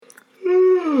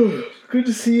Good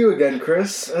to see you again,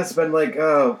 Chris. That's been like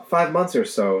 5 months or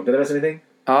so. Did I miss anything?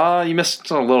 You missed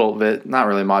a little bit, not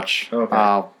really much. Okay.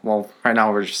 Well, right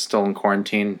now we're just still in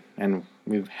quarantine, and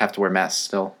we have to wear masks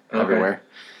still everywhere.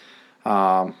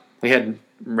 We had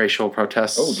racial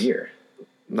protests. Oh, dear.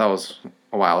 That was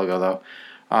a while ago, though.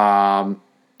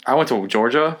 I went to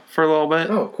Georgia for a little bit.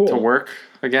 Oh, cool. To work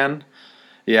again.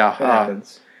 Yeah. That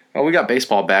happens. Oh, we got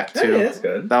baseball back, too. Yeah, that's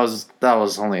good. That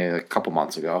was only a couple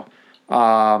months ago.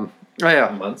 Yeah.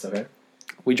 Months, okay.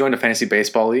 We joined a fantasy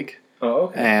baseball league. Oh,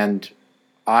 okay. And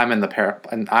I'm in the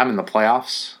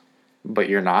playoffs, but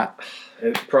you're not.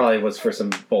 It probably was for some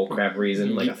bullcrap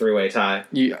reason, like a three-way tie.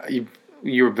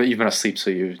 You've been asleep, so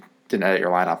you didn't edit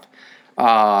your lineup.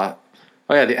 The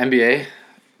NBA,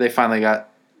 they finally got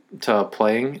to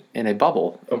playing in a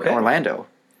bubble in Orlando.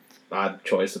 Odd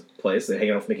choice of place. They're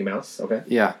hanging out with Mickey Mouse. Okay.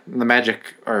 Yeah, the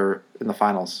Magic are in the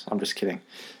finals. I'm just kidding.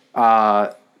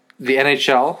 The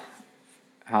NHL,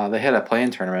 they had a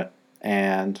play-in tournament,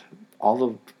 and all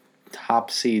the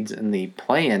top seeds in the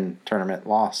play-in tournament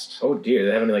lost. Oh, dear. Do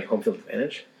they have any, home field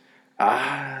advantage?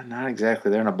 Not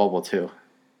exactly. They're in a bubble, too.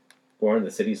 Or in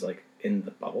the city's, in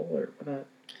the bubble, or whatnot?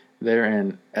 They're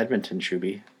in Edmonton,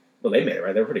 Shubie. Well, they made it,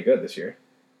 right? They were pretty good this year.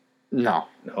 No.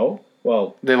 No?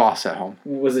 Well... They lost at home.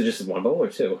 Was it just one bubble or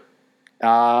two?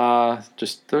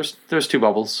 There's two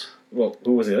bubbles. Well,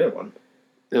 who was the other one?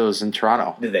 It was in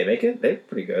Toronto. Did they make it? They're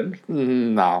pretty good.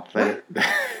 No.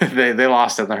 They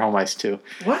lost on their home ice, too.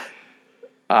 What?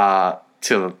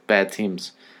 To the bad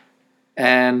teams.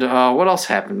 And what else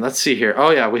happened? Let's see here.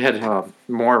 Oh, yeah, we had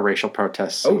more racial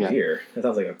protests. Oh, dear. That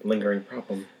sounds like a lingering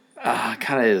problem.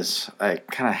 Kind of is. It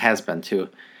kind of has been, too.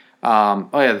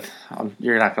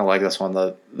 You're not going to like this one.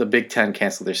 The Big Ten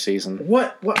canceled their season.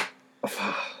 What?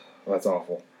 Oh, that's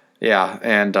awful. Yeah,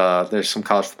 and there's some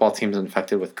college football teams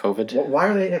infected with COVID. Why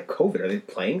are they have COVID? Are they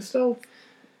playing still?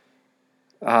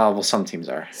 Well, some teams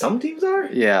are. Some teams are?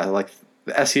 Yeah, like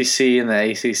the SEC and the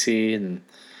ACC and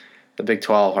the Big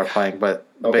 12 are playing, but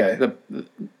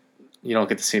you don't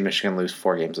get to see Michigan lose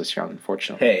 4 games this year,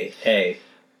 unfortunately. Hey.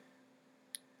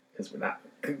 Because we're not.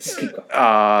 Just keep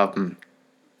going.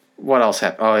 What else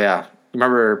happened? Oh, yeah.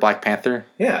 Remember Black Panther?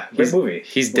 Yeah, great movie.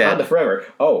 He's dead. Wakanda forever.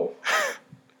 Oh.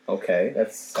 Okay,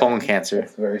 that's... Colon cancer.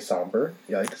 That's very somber.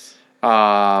 Yikes.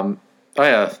 The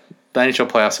NHL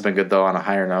playoffs have been good, though, on a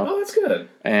higher note. Oh, that's good.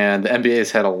 And the NBA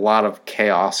has had a lot of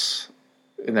chaos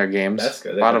in their games. That's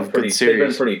good. A lot of good series. They've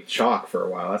been pretty chalk for a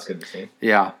while. That's good to see.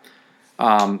 Yeah.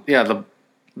 The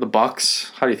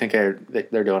Bucks, how do you think they're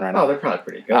doing right now? Oh, they're probably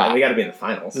pretty good. They got to be in the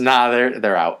finals. Nah,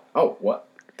 they're out. Oh, what?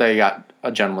 They got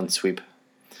a gentleman's sweep.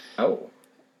 Oh.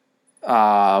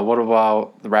 What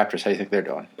about the Raptors? How do you think they're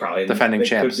doing? Probably defending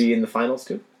champs. Could be in the finals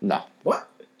too. No. What?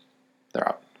 They're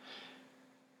out.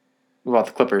 What about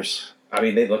the Clippers? I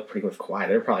mean, they look pretty good with Kawhi.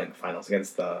 They're probably in the finals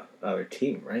against the other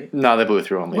team, right? No, they blew a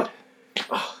 3-1 lead. What?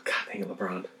 Oh, God, dang it,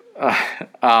 LeBron.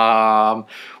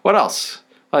 What else?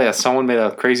 Oh, yeah, someone made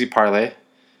a crazy parlay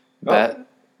bet,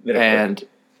 and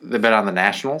they bet on the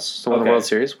Nationals to win the World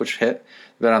Series, which hit.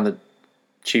 They bet on the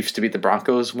Chiefs to beat the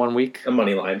Broncos 1 week. A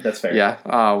money line, that's fair. Yeah.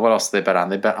 What else did they bet on?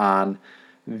 They bet on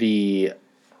the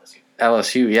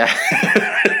LSU, yeah.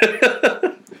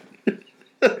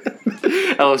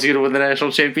 LSU to win the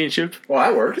national championship. Well,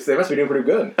 that works. They must be doing pretty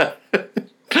good.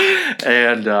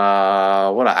 And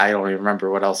I don't even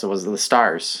remember what else it was. The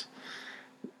Stars.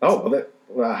 Oh,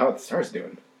 how are the Stars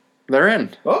doing? They're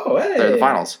in. Oh, hey. They're in the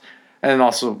finals. And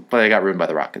also, but they got ruined by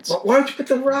the Rockets. Well, why don't you pick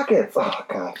the Rockets? Oh,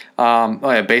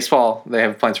 God. Baseball, they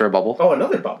have plans for a bubble. Oh,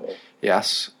 another bubble.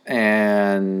 Yes.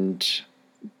 And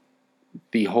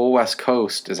the whole West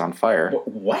Coast is on fire.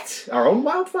 What? Our own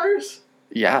wildfires?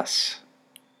 Yes.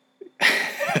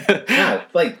 God,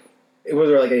 was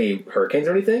there any hurricanes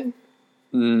or anything?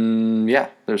 Yeah,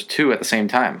 there's 2 at the same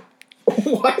time.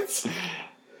 What?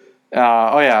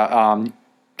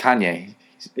 Kanye.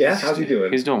 Yeah, how's he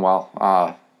doing? He's doing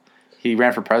well. He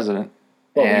ran for president.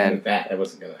 Well, we knew that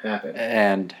wasn't going to happen.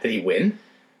 And did he win?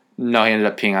 No, he ended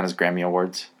up peeing on his Grammy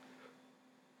Awards.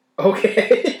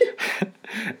 Okay.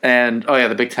 And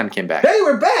the Big Ten came back. Hey,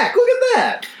 we're back! Look at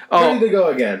that! Ready to go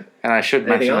again. And I should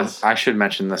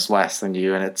mention this last thing to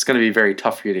you, and it's going to be very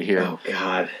tough for you to hear. Oh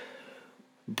God!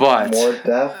 But more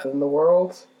death in the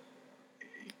world.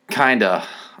 Kinda.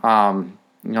 The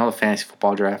fantasy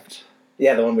football draft.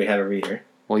 Yeah, the one we had every year.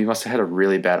 Well, you must have had a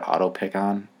really bad auto pick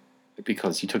on,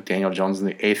 because you took Daniel Jones in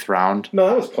the 8th round. No,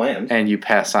 that was planned. And you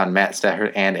passed on Matt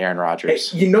Stafford and Aaron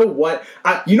Rodgers. Hey, you know what?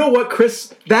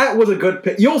 Chris? That was a good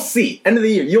pick. You'll see. End of the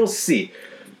year, you'll see.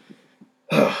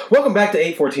 Welcome back to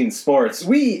 814 Sports.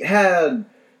 We had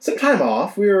some time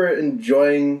off. We were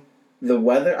enjoying the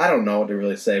weather. I don't know what to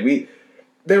really say.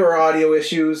 there were audio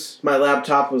issues. My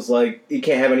laptop was like, you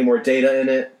can't have any more data in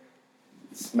it.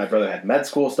 My brother had med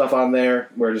school stuff on there.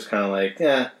 We're just kind of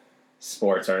like,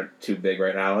 sports aren't too big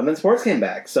right now. And then sports came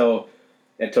back. So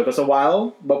it took us a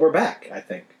while, but we're back, I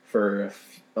think, for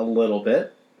a little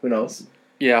bit. Who knows?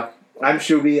 Yeah. I'm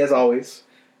Shubie, as always.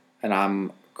 And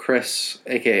I'm Chris,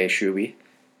 a.k.a. Shubie.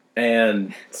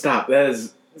 And stop.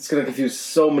 It's going to confuse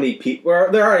so many people.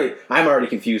 I'm already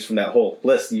confused from that whole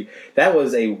list. That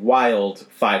was a wild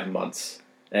 5 months.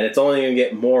 And it's only going to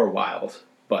get more wild.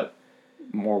 But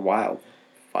more wild.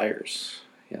 Fires,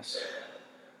 yes.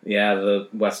 Yeah, the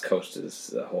West Coast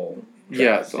is a whole...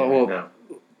 Yeah,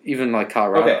 even like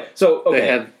Colorado. Okay. They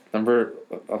had,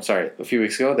 a few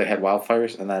weeks ago, they had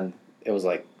wildfires, and then it was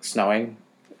like snowing.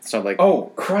 So like...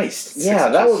 Oh, Christ. Yeah,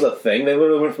 that was a thing. They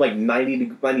literally went from like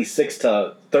 96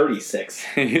 to 36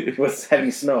 with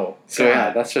heavy snow. So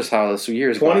yeah, that's just how this year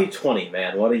is 2020,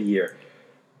 man. What a year.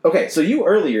 Okay, so you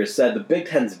earlier said the Big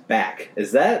Ten's back.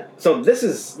 Is that... So this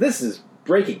is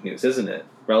breaking news, isn't it?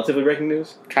 Relatively breaking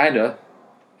news? Kinda.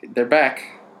 They're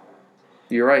back.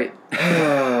 You're right.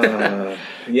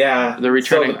 Yeah. They're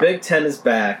returning. So the Big Ten is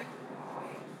back.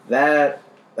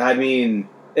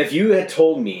 If you had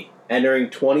told me entering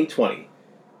 2020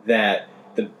 that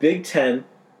the Big Ten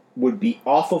would be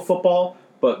off of football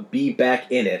but be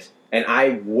back in it, and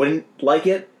I wouldn't like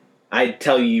it, I'd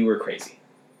tell you were crazy.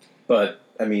 But,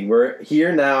 we're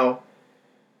here now,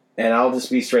 and I'll just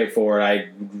be straightforward.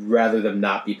 I'd rather them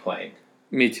not be playing.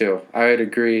 Me too. I would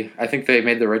agree. I think they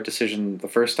made the right decision the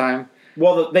first time.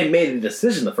 Well, they made a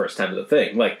decision the first time of the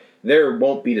thing. Like, there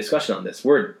won't be discussion on this.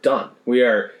 We're done. We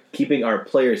are keeping our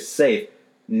players safe.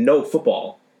 No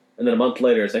football. And then a month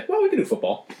later, it's like, well, we can do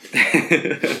football.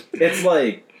 It's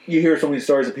like, you hear so many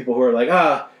stories of people who are like,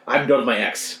 I'm done with my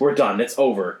ex. We're done. It's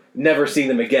over. Never seeing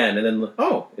them again. And then,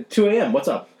 at 2 a.m., what's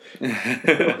up?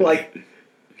 Like,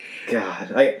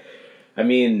 God.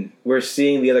 We're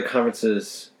seeing the other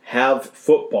conferences have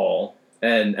football,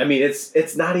 and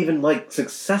it's not even like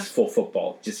successful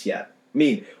football just yet.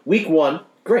 Week 1,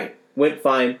 great, went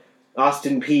fine.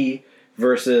 Austin P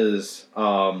versus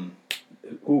who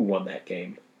won that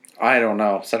game? I don't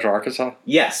know. Central Arkansas?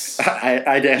 Yes,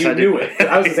 I knew it.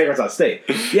 I was gonna say Arkansas State.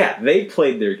 Yeah, they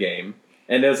played their game,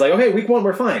 and it was like, okay, week 1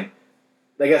 we're fine.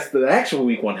 I guess the actual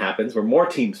week 1 happens where more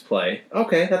teams play.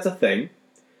 Okay, that's a thing,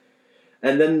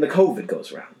 and then the COVID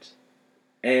goes around.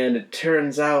 And it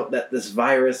turns out that this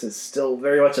virus is still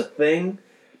very much a thing,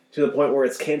 to the point where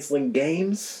it's canceling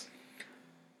games.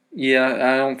 Yeah,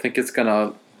 I don't think it's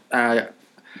gonna. I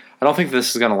don't think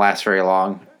this is gonna last very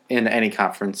long in any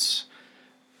conference.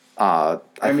 Mind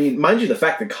you, the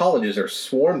fact that colleges are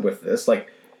swarmed with this,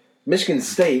 like Michigan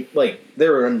State, like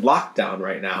they're in lockdown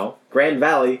right now. Grand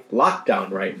Valley lockdown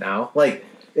right now. Like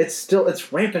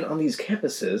it's rampant on these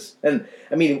campuses, and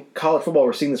college football.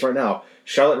 We're seeing this right now.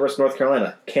 Charlotte versus North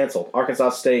Carolina, canceled. Arkansas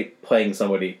State playing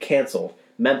somebody, canceled.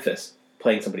 Memphis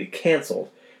playing somebody, canceled.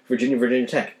 Virginia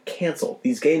Tech, canceled.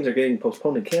 These games are getting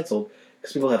postponed and canceled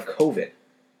because people have COVID.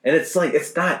 And it's like,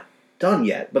 it's not done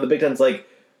yet. But the Big Ten's like,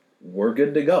 we're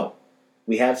good to go.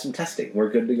 We have some testing.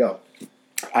 We're good to go.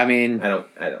 I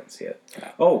don't see it.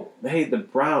 Oh, hey, the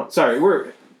Browns. Sorry,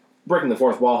 we're breaking the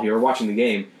fourth wall here. We're watching the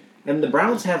game. And the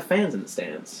Browns have fans in the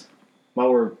stands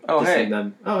while we're dissing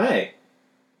them. Oh, hey.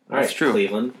 All right, true.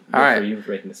 Cleveland. All right. For you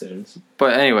making decisions.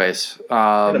 But anyways, in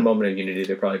a moment of unity,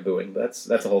 they're probably booing. But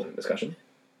that's a whole different discussion.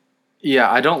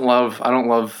 Yeah, I don't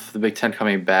love the Big Ten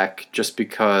coming back just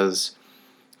because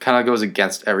it kind of goes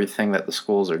against everything that the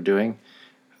schools are doing.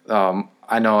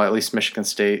 I know at least Michigan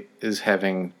State is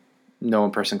having no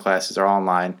in-person classes, are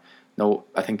online. No,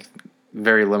 I think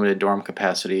very limited dorm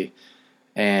capacity,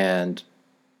 and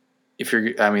if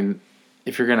you're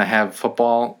gonna have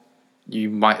football.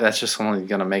 That's just only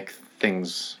going to make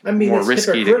things more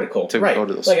risky to go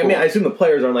to the school. I assume the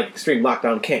players are in extreme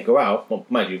lockdown, can't go out. Well,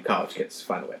 mind you, college kids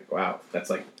find a way to go out.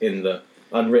 That's in the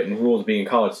unwritten rules of being a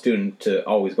college student to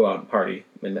always go out and party.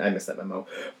 And I missed that memo.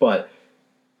 But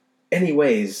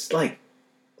anyways,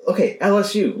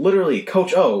 LSU, literally,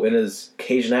 Coach O in his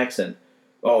Cajun accent.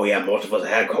 Oh yeah, most of us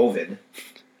had COVID.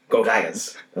 Go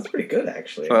Tigers. That's pretty good,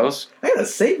 actually. I gotta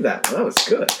save that one. That was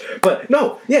good. But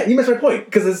no, yeah, you missed my point.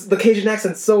 Because the Cajun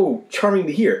accent's so charming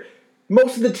to hear.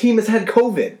 Most of the team has had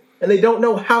COVID. And they don't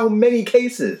know how many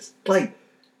cases.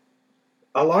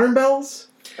 Alarm bells?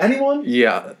 Anyone?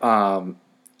 Yeah.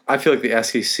 I feel like the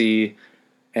SEC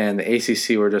and the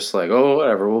ACC were just like, oh,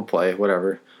 whatever, we'll play,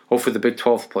 whatever. Hopefully the Big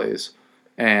 12 plays.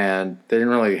 And they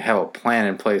didn't really have a plan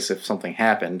in place if something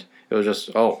happened. It was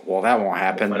just, that won't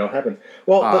happen. That don't happen.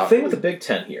 Well, the thing with the Big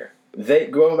Ten here,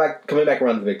 coming back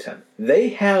around to the Big Ten, they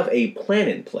have a plan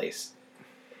in place.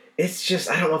 it's just,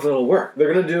 I don't know if it'll work.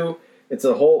 They're going to do, it's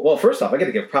a whole, well, first off, I got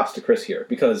to give props to Chris here,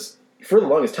 because for the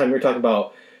longest time we were talking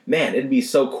about, man, it'd be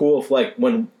so cool if, like,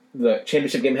 when the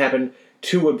championship game happened,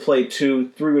 2 would play 2,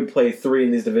 3 would play 3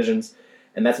 in these divisions,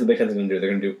 and that's what the Big Ten's going to do. They're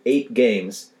going to do 8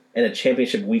 games in a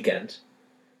championship weekend,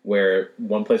 where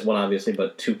 1 plays 1, obviously,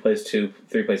 but 2 plays 2,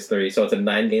 3 plays 3, so it's a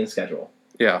 9-game schedule.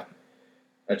 Yeah.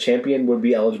 A champion would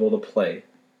be eligible to play.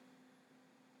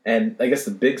 And I guess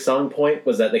the big selling point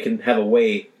was that they can have a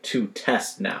way to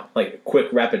test now. Like a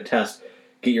quick, rapid test,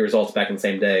 get your results back in the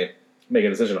same day, make a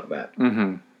decision on that. Mm-hmm.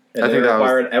 And they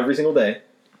require it every single day,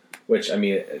 which, I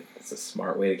mean, it's a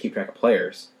smart way to keep track of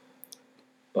players.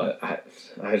 But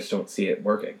I just don't see it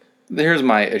working. Here's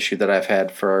my issue that I've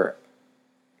had for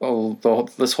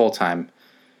this whole time.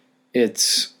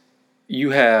 It's, you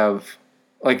have,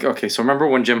 like, okay, so remember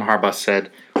when Jim Harbaugh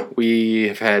said, we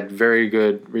have had very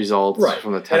good results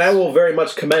from the test. And I will very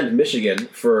much commend Michigan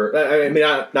for, I mean,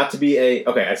 not to be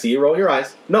okay, I see you rolling your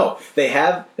eyes. No, they've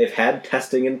had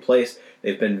testing in place.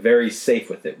 They've been very safe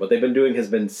with it. What they've been doing has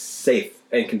been safe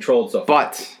and controlled so far.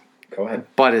 But, go ahead.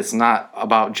 But it's not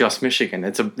about just Michigan.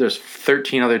 There's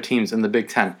 13 other teams in the Big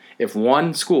Ten. If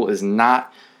one school is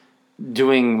not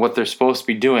doing what they're supposed to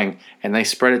be doing, and they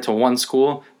spread it to one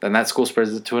school, then that school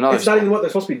spreads it to another It's not even what they're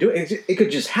supposed to be doing. It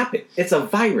could just happen. It's a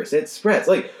virus. It spreads.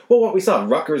 Like, well, what we saw,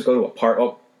 Rutgers go to a park.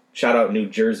 Oh, shout out New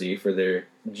Jersey for their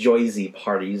Joyzy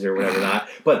parties or whatever not.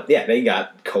 But, yeah, they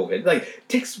got COVID. Like, it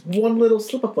takes one little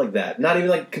slip-up like that. Not even,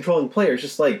 like, controlling players.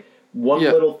 Just, like, one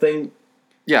little thing.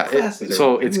 Yeah,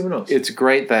 it's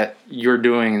great that you're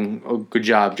doing a good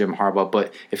job, Jim Harbaugh,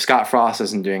 but if Scott Frost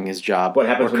isn't doing his job... What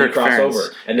happens when you cross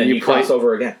over? And then you cross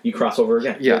over again. You cross over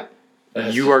again. Yeah.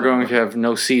 You are going to have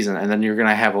no season, and then you're going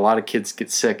to have a lot of kids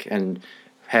get sick and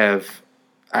have...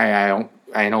 I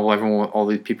know everyone, all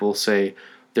these people say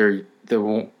they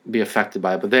won't be affected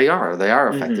by it, but they are. They are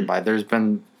affected by it. There's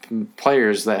been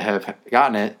players that have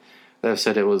gotten it that have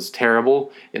said it was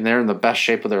terrible, and they're in the best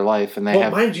shape of their life, and they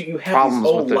have mind you have these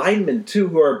old linemen, too,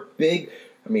 who are big.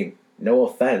 I mean, no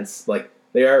offense. Like,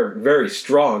 they are very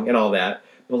strong and all that,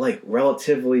 but, like,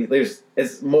 relatively,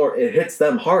 it hits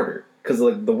them harder because of,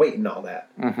 like, the weight and all that.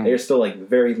 Mm-hmm. They're still, like,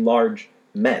 very large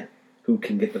men who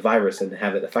can get the virus and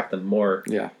have it affect them more,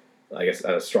 I guess,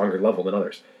 at a stronger level than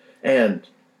others. And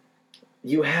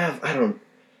you have, I don't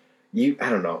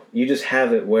know. You just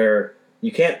have it where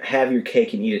you can't have your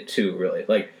cake and eat it too, really.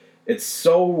 Like, it's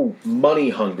so money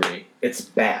hungry, it's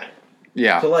bad.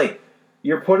 Yeah. So, like,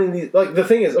 you're putting these... Like, the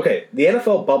thing is, okay, the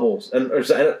NFL bubbles,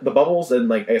 the bubbles and,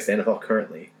 like, I guess the NFL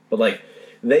currently, but, like,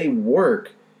 they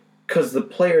work because the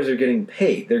players are getting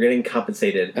paid. They're getting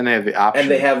compensated. And they have the option. And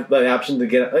they have the option to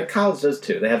get... Like, college does,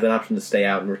 too. They have the option to stay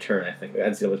out and return, I think. The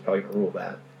NCAA is probably going to rule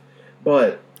that.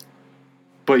 But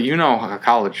you know how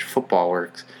college football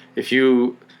works.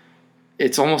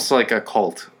 It's almost like a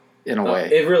cult in a way.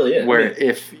 It really is. Where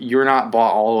if you're not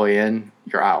bought all the way in,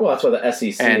 you're out. Well, that's why the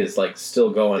SEC is like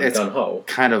still going gun ho.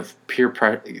 Kind of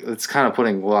it's kind of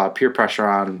putting a lot of peer pressure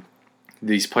on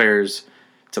these players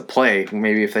to play.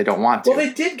 Maybe if they don't want to. Well,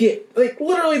 they did get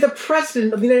literally the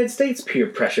president of the United States peer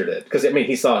pressured it because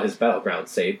he saw his battleground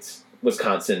states,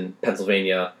 Wisconsin,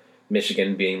 Pennsylvania,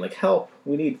 Michigan, being like, "Help!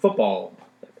 We need football."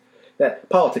 That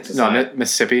politics aside. No,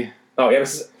 Mississippi. Oh yeah,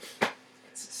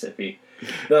 Mississippi.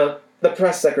 The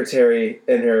press secretary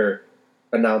in her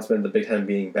announcement of the Big Ten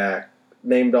being back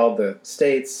named all the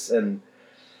states and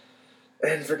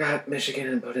forgot Michigan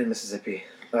and put in Mississippi.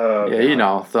 You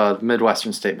know, the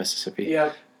Midwestern state Mississippi.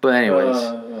 Yeah. But anyways.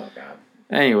 Oh God.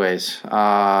 Anyways.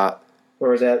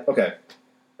 Where was that? Okay.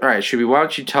 All right, Shubie, why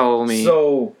don't you tell me...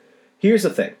 So, here's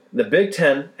the thing. The Big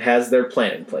Ten has their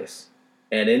plan in place.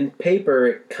 And in paper,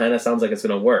 it kind of sounds like it's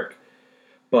going to work.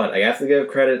 But I have to give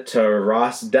credit to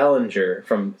Ross Dellinger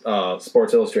from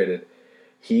Sports Illustrated.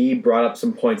 He brought up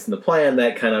some points in the plan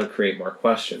that kind of create more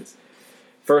questions.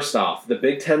 First off, the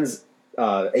Big Ten's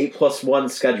 8+1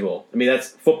 schedule. I mean, that's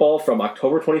football from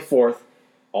October 24th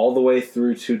all the way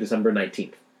through to December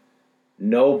 19th.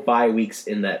 No bye weeks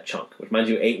in that chunk. Which, mind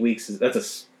you, 8 weeks, that's a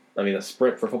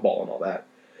sprint for football and all that.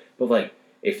 But,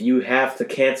 if you have to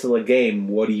cancel a game,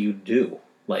 what do you do?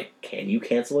 Can you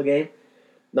cancel a game?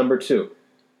 Number 2.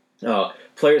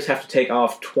 Players have to take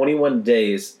off 21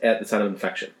 days at the time of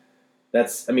infection.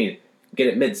 Get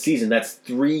it mid-season, that's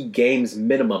 3 games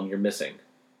minimum you're missing.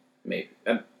 Maybe.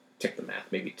 Check the math.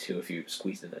 Maybe 2 if you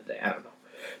squeeze in a day. I don't know.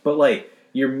 But,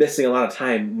 you're missing a lot of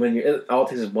time when all it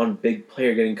takes is one big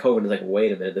player getting COVID and it's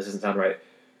wait a minute, this doesn't sound right.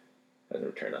 I didn't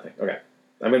return nothing. Okay.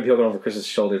 I'm going to be looking over Chris's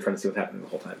shoulder trying to see what's happening the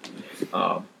whole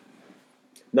time.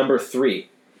 Number 3.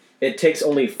 It takes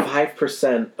only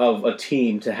 5% of a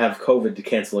team to have COVID to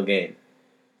cancel a game.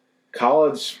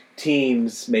 college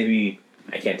teams, maybe,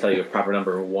 I can't tell you a proper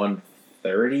number,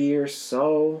 130 or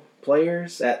so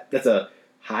players. That's a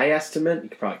high estimate. You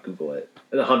could probably Google it.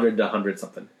 100 to 100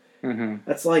 something. Mm-hmm.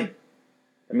 That's like,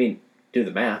 I mean, do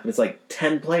the math. It's like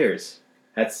 10 players.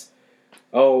 That's,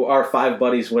 our 5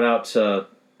 buddies went out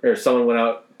or someone went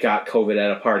out, got COVID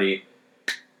at a party,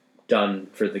 done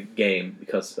for the game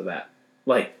because of that.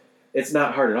 Like, it's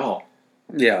not hard at all.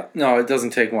 Yeah, no, it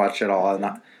doesn't take much at all. And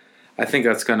I think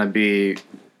that's going to be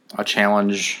a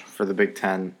challenge for the Big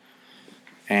Ten.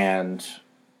 And,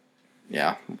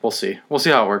 yeah, we'll see. We'll see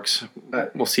how it works.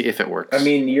 We'll see if it works. I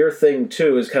mean, your thing,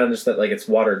 too, is kind of just that, like, it's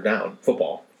watered down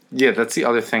football. Yeah, that's the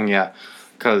other thing, yeah.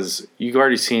 Because you've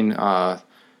already seen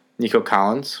Nico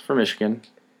Collins from Michigan.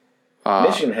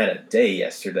 Michigan had a day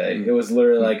yesterday. It was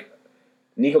literally like,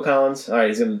 Nico Collins, all right,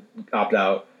 he's going to opt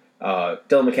out.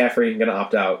 Dylan McCaffrey going to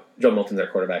opt out. Joe Milton's our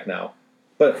quarterback now.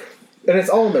 And it's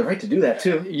all in their right to do that,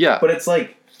 too. Yeah. But it's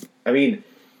like, I mean,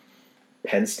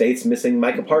 Penn State's missing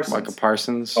Micah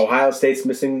Parsons. Ohio State's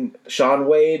missing Sean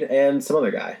Wade and some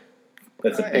other guy.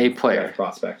 That's a player.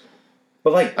 Prospect.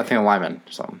 But like, I think a lineman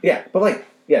or something. Yeah, but like,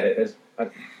 yeah, is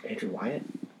Andrew Wyatt?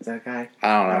 Is that a guy?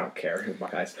 I don't know. I don't care. Who's my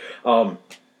guys? But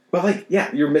like,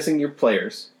 yeah, you're missing your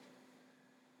players.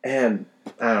 And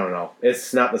I don't know.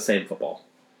 It's not the same football.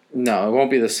 No, it won't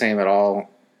be the same at all.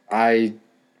 I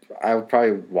would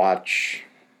probably watch.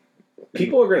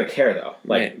 People are going to care, though.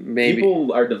 Like, maybe.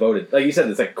 People are devoted. Like you said,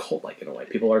 it's like cult-like in a way.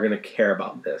 People are going to care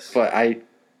about this. But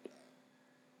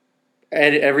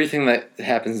everything that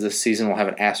happens this season will have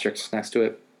an asterisk next to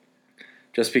it.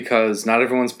 Just because not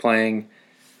everyone's playing.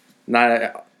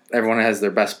 Not everyone has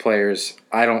their best players.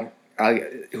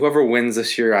 Whoever wins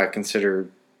this year, I consider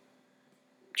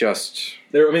just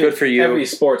good for you. Every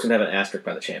sport's going to have an asterisk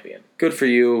by the champion. Good for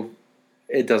you.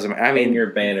 It doesn't matter. I mean, in your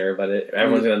banner, but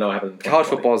everyone's going to know what happened. College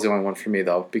football is the only one for me,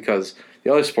 though, because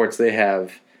the other sports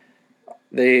they've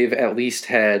at least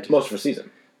had most of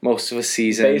a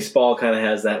season. Baseball kind of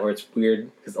has that where it's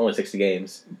weird because it's only 60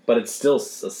 games, but it's still a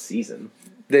season.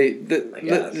 They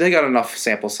got enough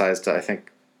sample size to, I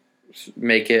think,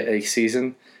 make it a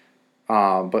season.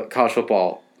 But college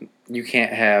football, you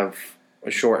can't have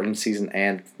a shortened season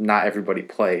and not everybody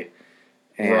play.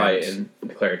 And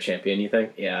declare a champion, you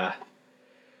think? Yeah.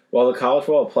 Well, the college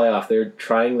football playoff, they're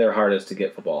trying their hardest to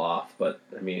get football off, but,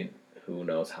 I mean, who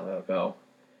knows how that'll go.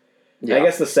 Yeah. I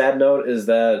guess the sad note is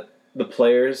that the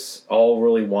players all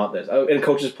really want this. And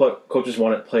coaches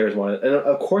want it, players want it, and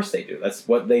of course they do. That's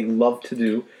what they love to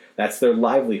do. That's their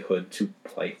livelihood, to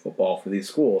play football for these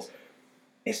schools.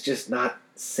 It's just not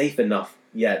safe enough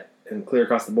yet and clear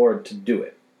across the board to do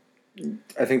it.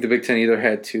 I think the Big Ten either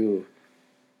had to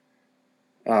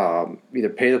either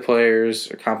pay the players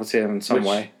or compensate them in some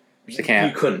way, which they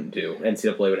can't. You couldn't do.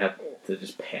 NCAA would have to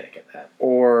just panic at that.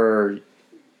 Or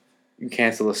you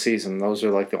cancel the season. Those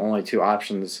are like the only two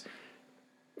options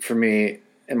for me,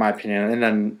 in my opinion. And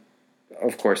then,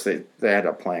 of course, they end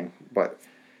up playing. But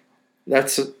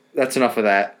that's enough of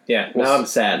that. Yeah, now I'm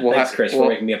sad. Thanks, Chris, for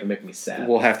waking me up and making me sad.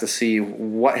 We'll have to see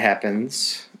what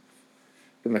happens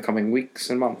in the coming weeks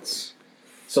and months.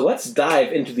 So let's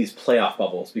dive into these playoff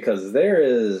bubbles because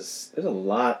there's a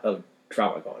lot of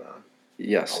drama going on.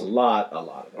 Yes. A lot of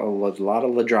it. A lot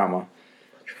of drama.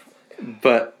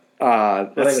 But I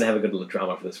don't even have a good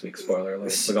drama for this week, spoiler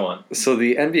alert. So go on. So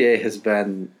the NBA has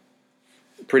been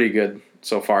pretty good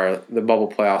so far. The bubble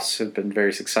playoffs have been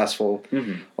very successful.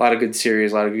 Mm-hmm. A lot of good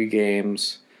series, a lot of good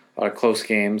games, a lot of close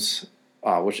games,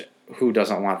 which who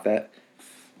doesn't want that?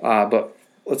 But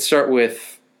let's start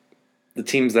with the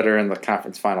teams that are in the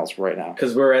conference finals right now.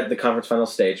 Because we're at the conference final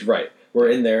stage, right. We're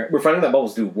in there. We're finding that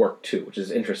bubbles do work, too, which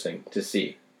is interesting to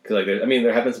see. Because,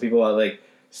 there have been some people that,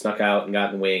 snuck out and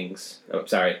gotten wings. Oh,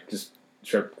 sorry, just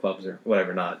strip clubs or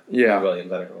whatever, not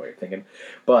Williams. I don't know what you're thinking.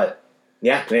 But,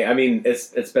 yeah,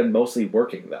 it's been mostly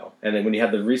working, though. And then when you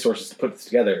have the resources to put this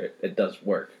together, it does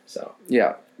work. So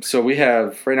yeah. So we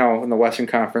have, right now in the Western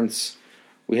Conference,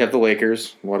 we have the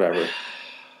Lakers, whatever.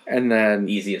 And then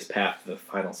easiest path to the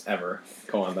finals ever.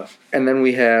 Go on, though. And then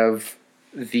we have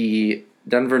the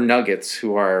Denver Nuggets,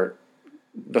 who are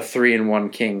the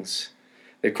 3-1 Kings.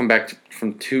 They've come back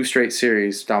from 2 straight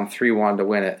series, down 3-1 to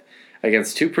win it,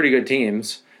 against 2 pretty good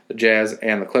teams, the Jazz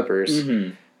and the Clippers.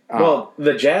 Mm-hmm. Well,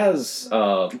 the Jazz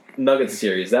Nuggets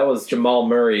series, that was Jamal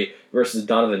Murray versus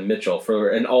Donovan Mitchell for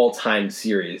an all-time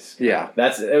series. Yeah.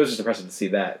 It was just impressive to see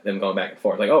that, them going back and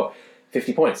forth.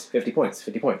 50 points, 50 points,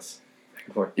 50 points. Back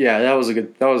and forth. Yeah, that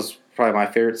was probably my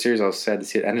favorite series. I was sad to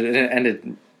see it. It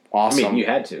ended awesome. You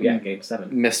had to, Game 7.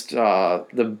 Missed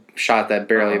the shot that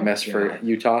barely missed for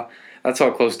Utah. That's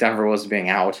how close Denver was to being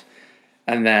out.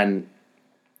 And then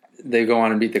they go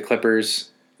on and beat the Clippers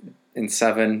in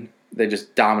 7. They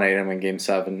just dominated them in Game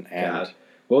 7. And God.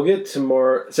 We'll get to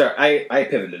more. Sorry, I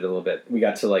pivoted a little bit. We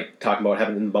got to talking about what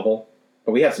happened in the bubble,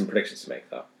 but we have some predictions to make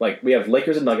though. We have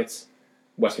Lakers and Nuggets,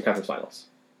 Western Conference Finals.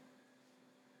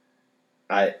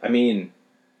 I mean,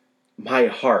 my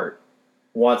heart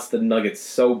wants the Nuggets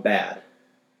so bad.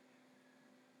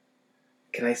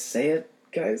 Can I say it?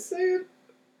 I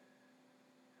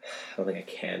don't think I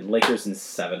can. Lakers in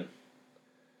 7.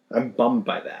 I'm bummed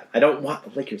by that. I don't want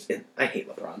the Lakers in. I hate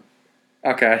LeBron.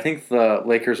 Okay, I think the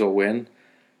Lakers will win,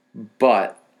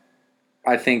 but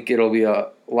I think it'll be a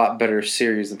lot better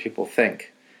series than people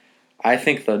think. I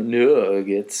think the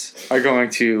Nuggets are going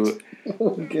to... No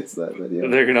one gets that video.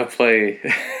 They're going to play...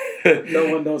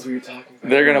 No one knows what you're talking about.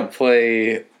 They're going to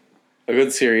play a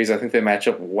good series. I think they match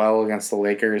up well against the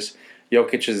Lakers.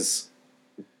 Jokic's is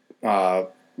a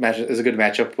good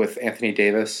matchup with Anthony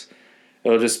Davis.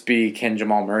 It'll just be, can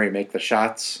Jamal Murray make the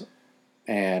shots,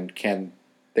 and can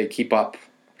they keep up?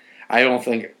 I don't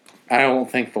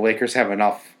think the Lakers have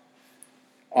enough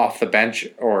off the bench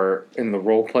or in the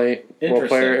role player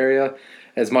area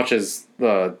as much as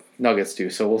the Nuggets do.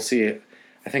 So we'll see.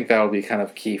 I think that'll be kind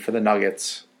of key for the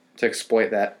Nuggets to exploit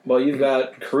that. Well, you've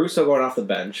got Caruso going off the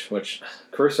bench, which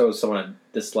Caruso is someone I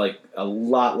dislike a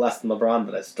lot less than LeBron,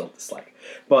 but I still dislike.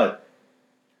 But,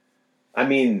 I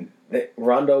mean,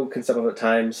 Rondo can step up at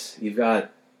times. You've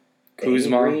got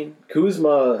Kuzma.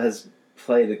 Kuzma has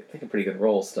played, I think, a pretty good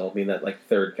role still, being that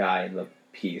third guy in the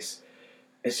piece.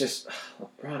 It's just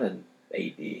LeBron and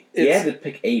AD. You had to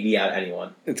pick AD out of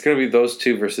anyone. It's going to be those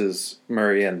two versus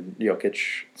Murray and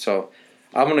Jokic. So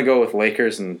I'm going to go with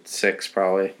Lakers in 6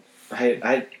 probably.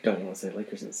 I don't want to say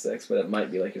Lakers in 6, but it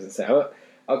might be Lakers in 7.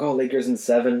 I'll go Lakers in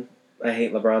 7. I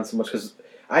hate LeBron so much because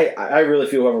I really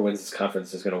feel whoever wins this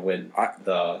conference is going to win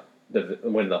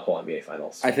win the whole NBA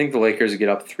Finals. I think the Lakers get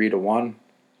up 3-1,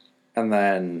 and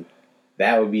then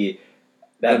that would be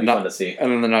fun to see. And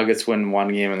then the Nuggets win one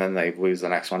game, and then they lose the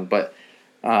next one. But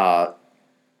all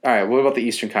right, what about the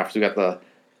Eastern Conference? We got the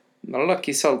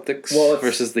lucky Celtics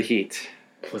versus the Heat.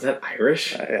 Was that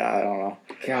Irish? Yeah, I don't know.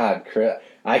 God, Chris,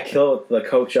 I killed the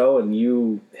Coach O, and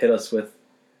you hit us with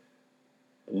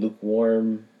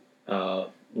lukewarm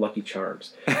Lucky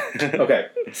Charms. Okay,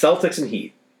 Celtics and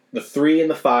Heat. The 3 and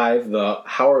the 5.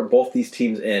 How are both these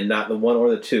teams in? Not the 1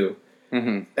 or the 2.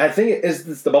 Mm-hmm. I think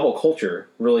it's the bubble culture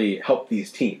really helped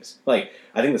these teams. I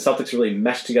think the Celtics really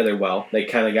meshed together well. They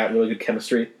kind of got really good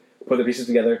chemistry, put the pieces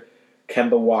together.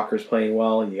 Kemba Walker's playing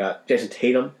well, and you got Jason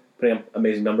Tatum putting up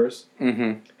amazing numbers.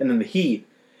 Mm-hmm. And then the Heat,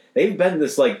 they've been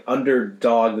this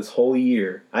underdog this whole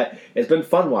year. It's been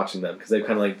fun watching them because they've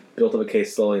kind of built up a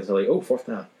case slowly until fourth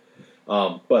down.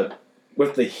 But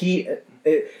with the Heat,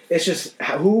 it's just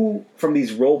who from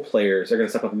these role players are going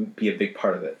to step up and be a big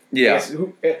part of it. Yeah.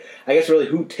 I guess really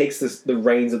who takes the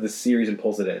reins of the series and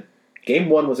pulls it in. Game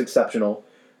 1 was exceptional.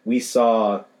 We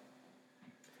saw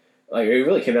it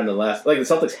really came down to the last. The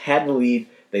Celtics had the lead.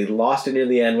 They lost it near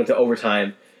the end, went to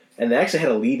overtime, and they actually had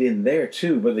a lead in there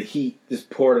too. But the Heat just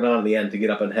poured it on at the end to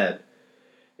get up ahead.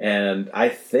 And I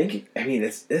think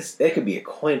it could be a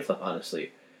coin flip,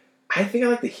 honestly. I think I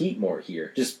like the Heat more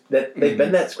here. Just that they've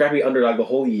been that scrappy underdog the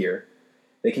whole year.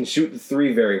 They can shoot the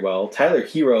 3 very well. Tyler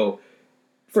Hero,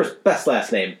 first best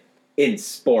last name in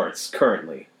sports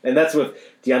currently, and that's with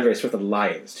DeAndre Swift of the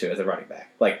Lions too as a running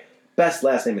back. Best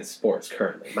last name in sports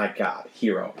currently. My God,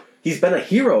 Hero. He's been a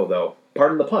hero though.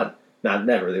 Pardon the pun. Not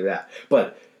never do that,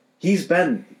 but he's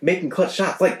been making clutch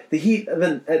shots. The Heat have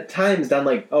been at times down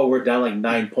we're down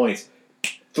 9 points,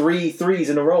 3 threes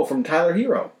in a row from Tyler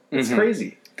Hero. It's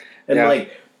crazy. And if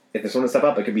there's someone to step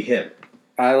up, it could be him.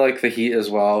 I like the Heat as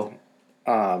well,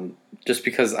 just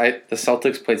because the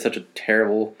Celtics played such a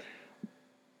terrible,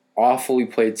 awfully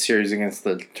played series against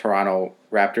the Toronto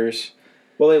Raptors.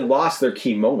 Well, they lost their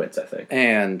key moments, I think.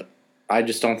 And I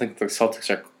just don't think the Celtics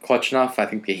are clutch enough. I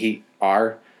think the Heat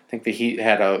are. I think the Heat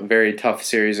had a very tough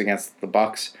series against the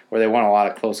Bucks where they won a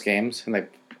lot of close games, and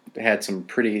they had some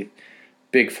pretty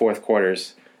big fourth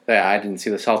quarters that I didn't see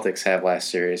the Celtics have last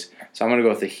series. So I'm going to go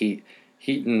with the Heat.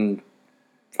 Heat in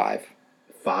 5.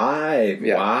 5?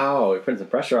 Yeah. Wow. You're putting some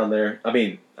pressure on there. I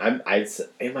mean,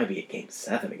 it might be a Game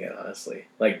 7 again, honestly.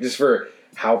 Just for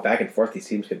how back and forth these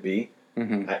teams could be.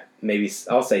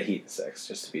 Mm-hmm. I'll say Heat in 6,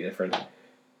 just to be different.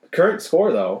 Current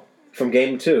score, though, from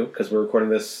Game 2, because we're recording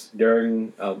this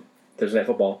during Thursday Night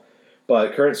Football,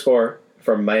 but current score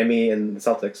from Miami and the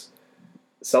Celtics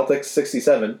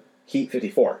 67, Heat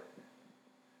 54.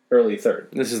 Early third.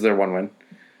 This is their 1 win.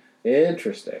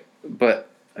 Interesting. But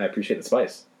I appreciate the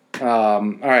spice. All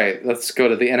right, let's go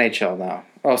to the NHL now.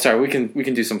 Oh, sorry, we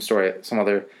can do some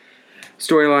other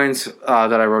Storylines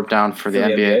that I wrote down for the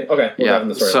NBA. Okay, we'll dive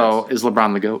into the storylines. So is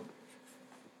LeBron the GOAT?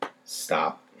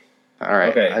 Stop. All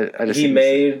right. Okay. I just he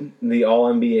made the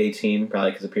All NBA team probably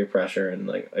because of peer pressure and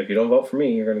like if you don't vote for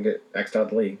me, you're gonna get X'd out of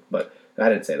the league. But I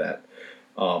didn't say that.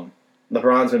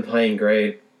 LeBron's been playing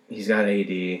great. He's got AD.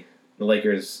 The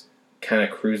Lakers kind of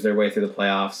cruised their way through the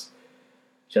playoffs.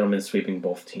 Gentlemen sweeping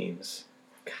both teams.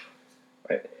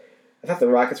 God. I thought the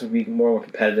Rockets would be more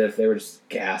competitive. They were just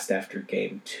gassed after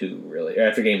Game 2, really, or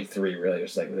after Game 3, really. It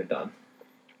was like they're done,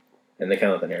 and they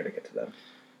kind of let the narrative get to them.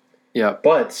 Yeah,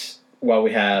 but. While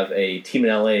we have a team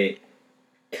in LA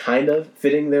kind of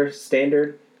fitting their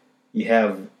standard, you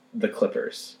have the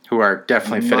Clippers. Who are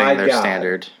definitely fitting their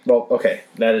standard. Well, okay,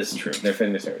 that is true. They're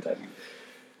fitting their stereotype.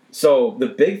 So the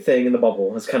big thing in the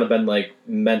bubble has kind of been like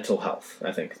mental health,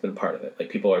 I think, has been part of it.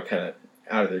 Like people are kind of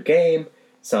out of their game.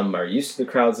 Some are used to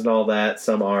the crowds and all that.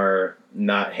 Some are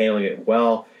not handling it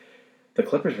well. The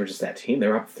Clippers were just that team. They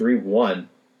were up 3-1.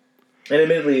 And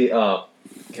admittedly,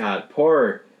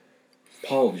 poor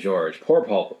Paul George,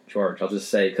 I'll just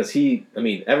say, because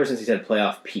ever since he said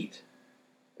playoff P,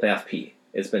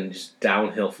 it's been just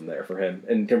downhill from there for him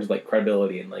in terms of like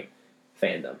credibility and like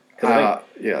fandom.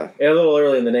 Yeah. A little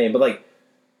early in the name, but like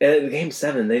in Game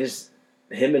 7, they just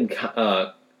him and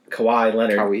Kawhi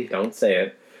Leonard, don't say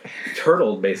it,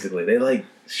 turtled basically. They like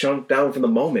shrunk down from the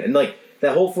moment, and like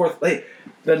that whole fourth, like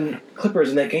the Clippers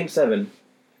in that Game 7,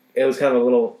 it was kind of a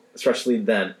little stretch lead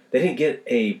then. They didn't get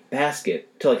a basket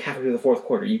till like halfway through the fourth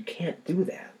quarter. You can't do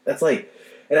that. That's like,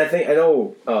 and I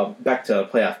know back to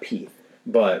playoff P,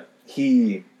 but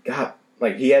he got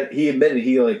like he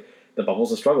admitted the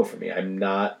bubble's a struggle for me. I'm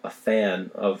not a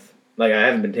fan of I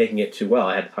haven't been taking it too well.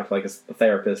 I had to talk to a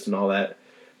therapist and all that,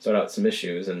 sort out some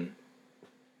issues, and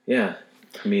yeah.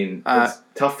 It's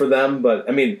tough for them, but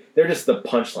they're just the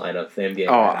punchline of the NBA.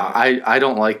 Oh, right I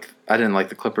didn't like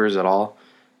the Clippers at all.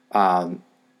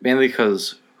 Mainly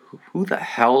because who the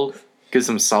hell gives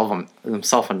himself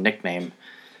a nickname,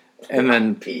 and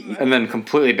then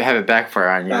completely have it backfire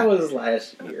on you? That was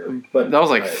last year, but that was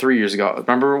like 3 years ago.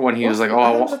 Remember when he was like, "Oh,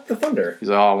 I want the Thunder." He's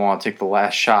like, "Oh, I want to take the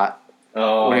last shot."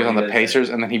 When he was on the Pacers,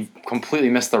 and then he completely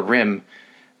missed the rim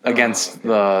against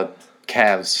the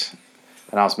Cavs,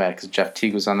 and I was mad because Jeff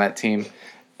Teague was on that team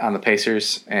on the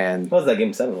Pacers, and what was that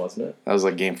Game 7, wasn't it? That was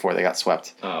like Game 4. They got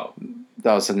swept. Oh,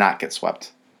 that was to not get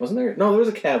swept. Wasn't there? No, there was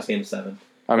a Cavs Game 7.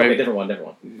 Maybe different one.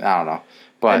 I don't know.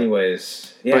 But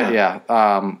anyways, yeah. But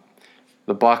yeah,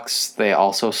 the Bucks, they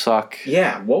also suck.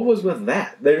 Yeah, what was with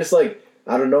that? They're just like,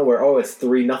 out of nowhere, it's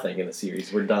 3-0 in the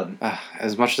series. We're done.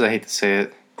 As much as I hate to say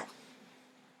it,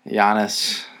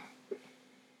 Giannis,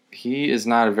 he is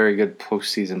not a very good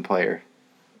postseason player.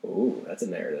 Ooh, that's a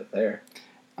narrative there.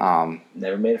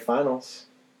 Never made a finals.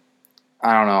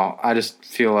 I don't know. I just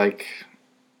feel like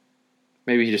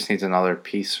maybe he just needs another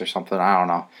piece or something. I don't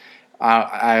know.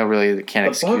 I really can't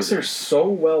excuse it. The Bucks are so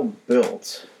well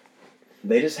built.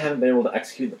 They just haven't been able to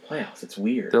execute the playoffs. It's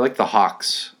weird. They're like the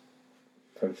Hawks.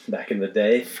 From back in the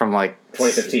day? From like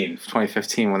 2015.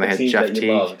 2015 when they had Jeff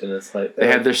Teague. Loved, and it's like, they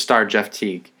had their star Jeff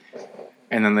Teague.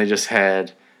 And then they just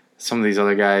had some of these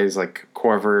other guys like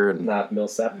Corver and not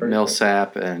Millsap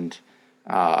and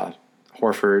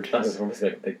Horford. I was almost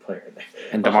like a big player in there.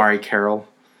 And Damari Carroll.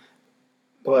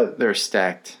 But they're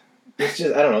stacked. It's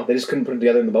just, I don't know. They just couldn't put it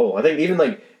together in the bubble. I think even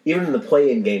in the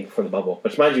play-in game before the bubble,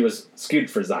 which mind you was skewed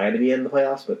for Zion to be in the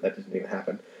playoffs, but that didn't even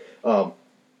happen.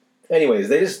 Anyways,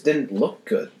 they just didn't look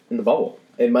good in the bubble.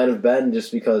 It might have been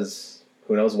just because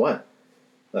who knows what.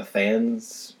 The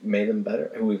fans made them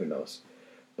better. Who even knows?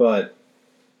 But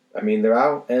they're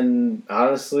out, and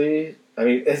honestly,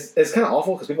 it's kind of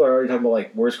awful because people are already talking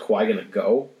about where's Kawhi gonna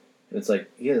go, and it's like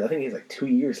I think he has 2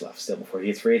 years left still before he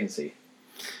hits free agency.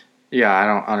 Yeah, I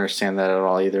don't understand that at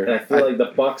all either. And I feel like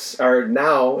the Bucks are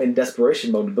now in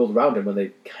desperation mode to build around him when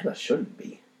they kind of shouldn't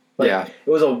be. It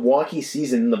was a wonky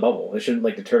season in the bubble. It shouldn't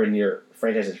determine your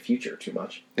franchise's future too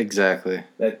much. Exactly.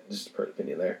 That's just a personal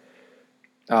opinion there.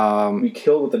 We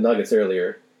killed with the Nuggets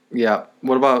earlier. Yeah.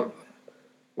 What about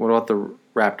the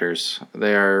Raptors?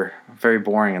 They are very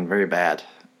boring and very bad.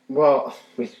 Well,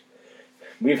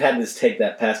 we've had this take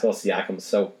that Pascal Siakam's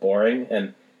so boring,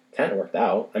 and kind of worked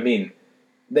out.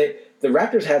 The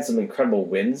Raptors had some incredible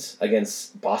wins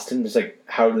against Boston, just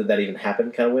how did that even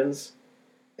happen kind of wins.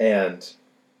 And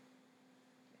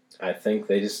I think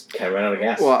they just kind of ran out of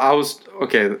gas. Well,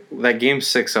 that Game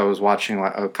 6 I was watching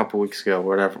a couple weeks ago,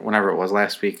 whenever it was,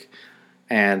 last week,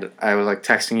 and I was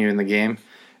texting you in the game,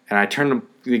 and I turned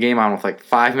the game on with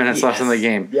 5 minutes left in the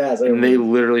game. Yes, and they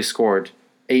literally scored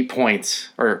 8 points,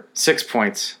 or 6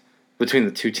 points, between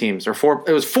the two teams. Or 4.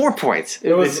 It was 4 points.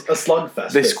 It was a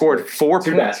slugfest. They scored 4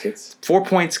 2 baskets. 4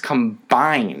 points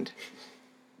combined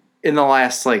in the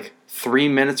last 3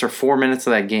 minutes or 4 minutes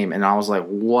of that game, and I was like,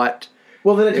 "What?"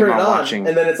 Well, then it turned on,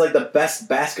 and then it's the best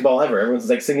basketball ever.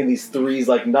 Everyone's singing these threes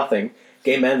like nothing.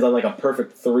 Game ends on a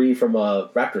perfect 3 from a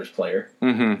Raptors player.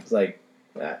 Mm-hmm. It's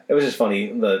it was just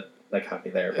funny. The hockey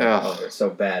there, it's so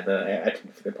bad. I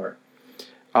took the good part.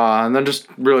 And then just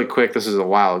really quick, this is a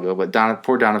while ago, but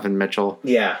poor Donovan Mitchell.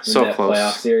 Yeah, so that close.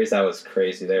 Playoff series, that was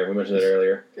crazy. There, we mentioned it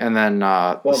earlier. And then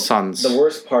the Suns. The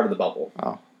worst part of the bubble.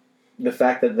 Oh. The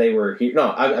fact that they were here.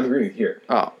 No, I'm agreeing with you here.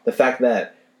 Oh. The fact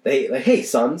that they hey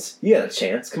Suns, you got a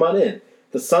chance. Come on in.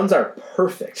 The Suns are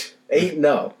perfect.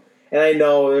 8-0. And I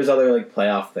know there's other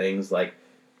playoff things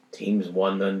teams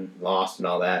won and lost and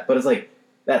all that, but it's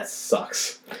that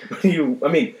sucks. Everyone's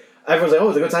oh,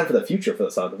 it's a good time for the future for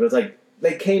the Suns, but it's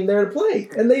they came there to play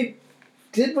and they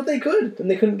did what they could and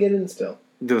they couldn't get in still.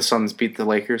 Did the Suns beat the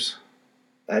Lakers?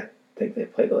 I think they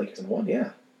played the Lakers and won.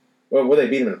 Yeah. Well, were they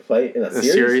beating them in a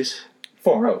series?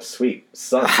 4-0, sweet.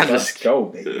 Suns, let's go,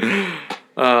 baby.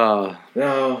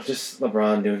 No, just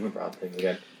LeBron doing LeBron things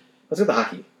again. Let's go to the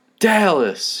hockey.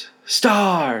 Dallas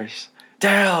Stars.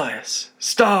 Dallas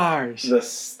Stars. The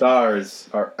Stars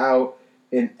are out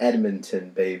in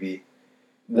Edmonton, baby.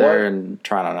 They're in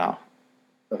Toronto now.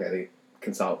 Okay, they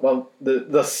consult. Well,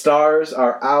 the Stars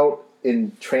are out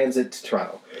in transit to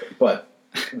Toronto, but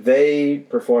they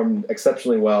performed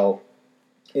exceptionally well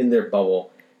in their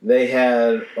bubble. They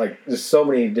had just so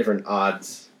many different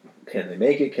odds. Can they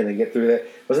make it? Can they get through that?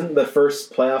 Wasn't the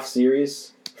first playoff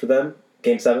series for them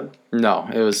Game 7? No,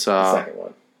 it was the second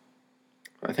one.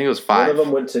 I think it was 5. One of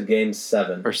them went to Game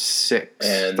 7 or 6.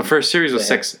 And the first series was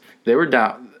 6. They were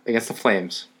down against the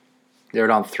Flames. They were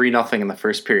down 3-0 in the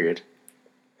first period.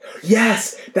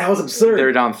 Yes, that was absurd. They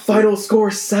were down. Final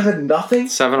score 7-0.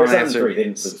 7 unanswered. 7-3. They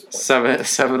didn't lose.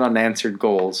 7 unanswered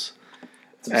goals.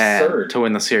 It's absurd to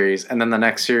win the series, and then the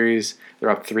next series they're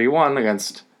up 3-1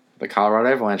 against the Colorado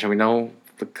Avalanche, and we know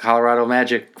the Colorado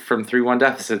Magic from 3-1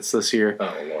 deficits this year.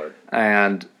 Oh Lord!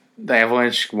 And the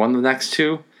Avalanche won the next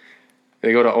 2.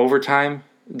 They go to overtime.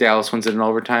 Dallas wins it in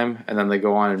overtime, and then they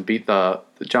go on and beat the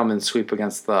gentleman's sweep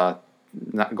against the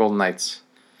Golden Knights.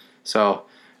 So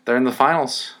they're in the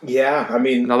finals. Yeah,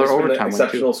 another overtime.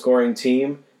 Exceptional scoring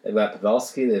team. They've got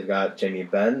Pavelski. They've got Jamie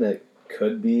Benn. That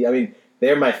could be.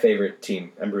 They're my favorite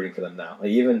team. I'm rooting for them now.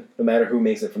 Even no matter who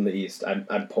makes it from the East,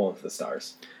 I'm pulling for the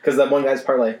Stars. Because that one guy's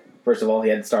parlay, first of all,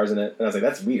 he had Stars in it, and I was like,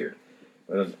 that's weird.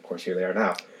 And of course, here they are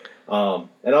now.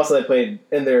 And also, they played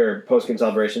in their post-game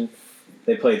celebration.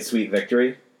 They played "Sweet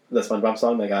Victory," the SpongeBob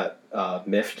song. They got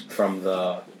miffed from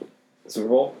the Super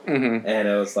Bowl, and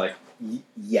it was like,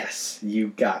 yes, you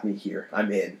got me here.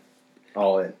 I'm in,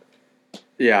 all in.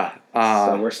 Yeah.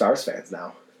 So we're Stars fans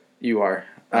now. You are.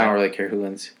 I don't really care who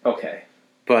wins. Okay.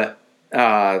 But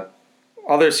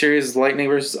other series, Lightning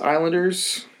versus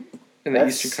Islanders in the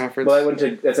Eastern Conference. Well,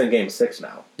 that's in Game 6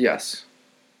 now. Yes.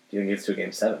 Do you think it's to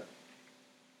Game 7?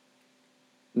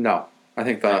 No. I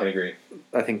can agree.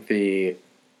 I think the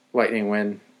Lightning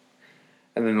win.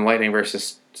 And then the Lightning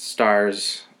versus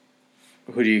Stars,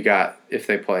 who do you got if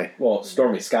they play? Well,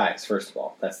 Stormy Skies, first of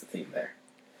all. That's the theme there.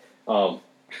 You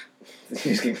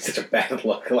just gave me such a bad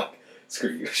look. Screw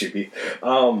you, Shubie.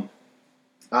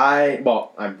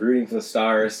 I'm rooting for the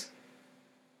Stars.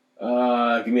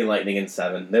 Give me Lightning in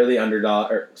 7. They're the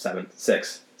underdog, or 7,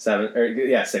 6, 7, or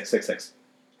yeah, 6.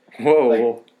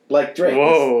 Whoa. Like Drake.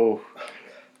 Whoa.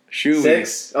 Shubie.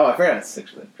 6. Oh, I forgot it's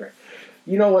 6 with Drake.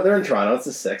 You know what? They're in Toronto. It's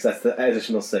a 6. That's the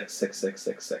additional 6. 6, 6,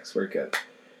 6, 6. We're good.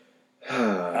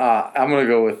 I'm going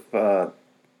to go with the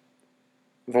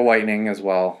Lightning as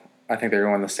well. I think they're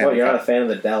going to win the Stanley Cup. You're not a fan of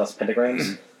the Dallas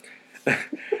Pentagrams?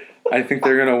 I think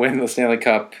they're going to win the Stanley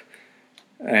Cup,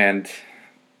 and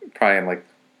probably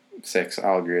in 6.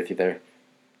 I'll agree with you there.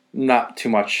 Not too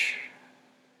much.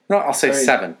 No, I'll say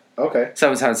 7. Okay.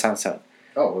 7.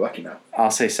 Oh, we're lucky now.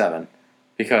 I'll say 7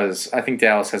 because I think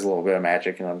Dallas has a little bit of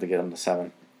magic in them to get them to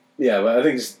 7. Yeah, but I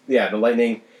think the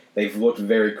Lightning, they've looked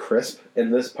very crisp in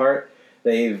this part.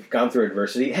 They've gone through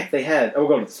adversity. Heck, they had, we'll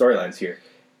go to the storylines here,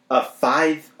 a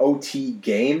 5 OT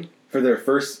game for their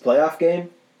first playoff game.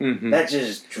 Mm-hmm. That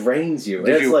just drains you.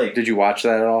 Did you watch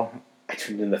that at all? I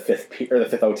tuned in the fifth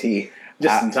OT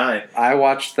just in time. I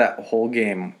watched that whole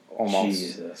game almost.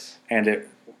 Jesus. And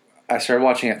I started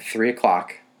watching at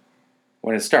 3:00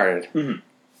 when it started. Mm-hmm.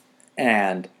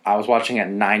 And I was watching at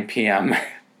 9 p.m.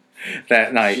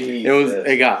 that night. Jesus.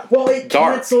 It got it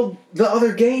dark. canceled the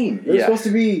other game. It was supposed to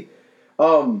be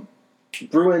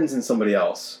Bruins and somebody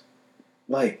else.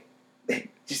 They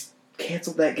just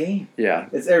canceled that game. Yeah.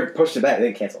 They pushed it back. They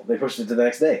didn't cancel. They pushed it to the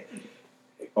next day.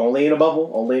 Only in a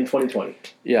bubble. Only in 2020.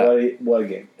 Yeah. What a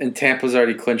game. And Tampa's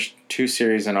already clinched 2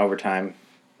 series in overtime.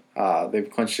 They've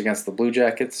clinched against the Blue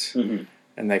Jackets, and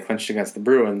they clinched against the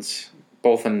Bruins,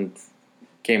 both in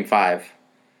Game 5.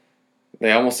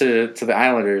 They almost did it to the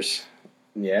Islanders.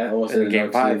 Yeah, almost in in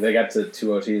Game 5. They got to 2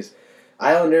 OTs.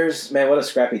 Islanders, man, what a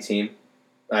scrappy team.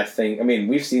 I mean,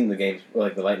 we've seen the games,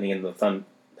 like the Lightning and the Thunder.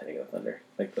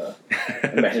 Like the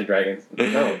Imagine Dragons.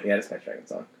 No, yeah, it's Imagine Dragons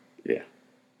song. Yeah.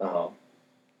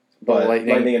 But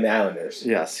Lightning and the Islanders.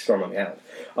 Yes. Storm on the Island.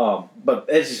 But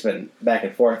it's just been back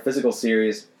and forth. Physical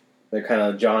series. They're kind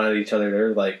of jawing at each other.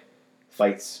 They're like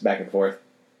fights back and forth.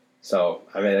 So,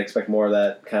 I mean, I expect more of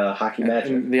that kind of hockey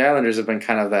magic. And the Islanders have been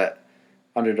kind of that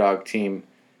underdog team.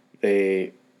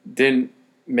 They didn't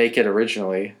make it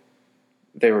originally.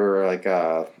 They were like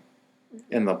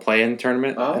in the play-in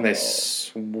tournament, and they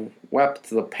swept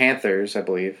the Panthers, I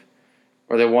believe.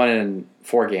 Or they won in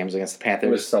 4 games against the Panthers.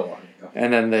 It was so long ago.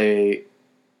 And then I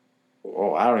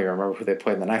don't even remember who they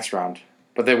played in the next round.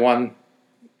 But they won.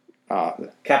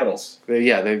 Capitals.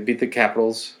 They beat the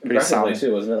Capitals pretty soundly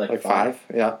too, wasn't it? Like 5?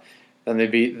 Yeah. Then they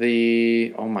beat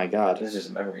the... Oh, my God. This is just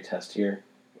a memory test here.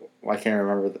 Well, I can't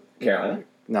remember. Carolina?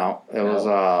 No, it was...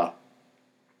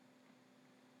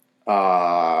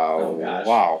 oh, gosh.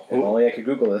 Wow. If only I could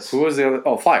Google this. Who was the other...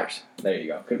 Oh, Flyers. There you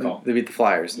go. Good call. They beat the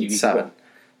Flyers in 7. Cool.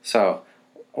 So,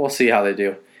 we'll see how they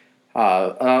do.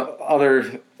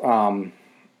 Other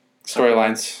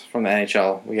storylines from the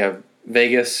NHL. We have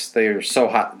Vegas. They were so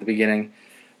hot at the beginning.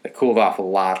 They cooled off a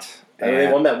lot. And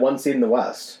they won that 1 seed in the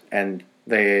West. And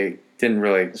they didn't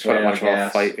really put up much of a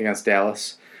fight against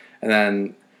Dallas. And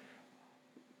then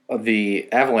the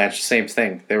Avalanche, same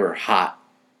thing. They were hot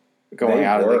going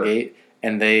out of the gate.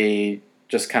 And they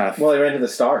just kind of... Well, they ran to the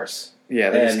Stars. Yeah,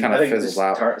 they just kind of fizzled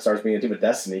out. Stars being a team of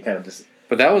destiny kind of just...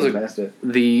 But that was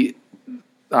the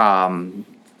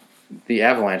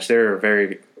Avalanche.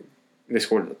 They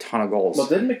scored a ton of goals. Well,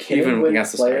 didn't McKinnon win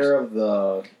player of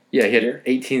the Yeah, he had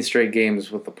 18 straight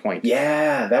games with the point.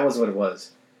 Yeah, that was what it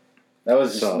was. That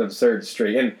was just an absurd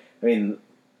streak. And, I mean,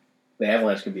 the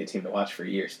Avalanche could be a team to watch for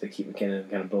years. They keep McKinnon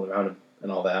and kind of build around him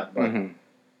and all that. But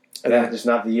that's just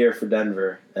not the year for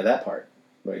Denver at that part.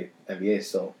 But NBA is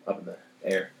still up in the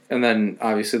air. And then,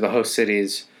 obviously, the host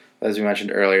cities, as we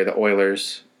mentioned earlier, the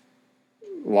Oilers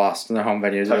lost in their home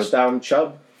venue. Touchdown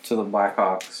Chubb. To the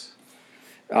Blackhawks.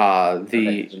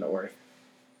 Don't worry.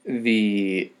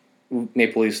 The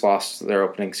Maple Leafs lost their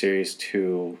opening series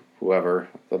to whoever,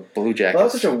 the Blue Jackets. Well,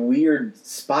 that was such a weird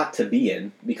spot to be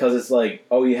in because it's like,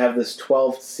 oh, you have this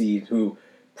 12th seed who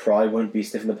probably wouldn't be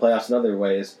stiff in the playoffs in other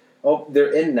ways. Oh,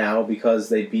 they're in now because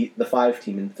they beat the 5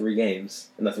 team in 3 games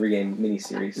in the 3-game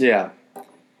miniseries. Yeah.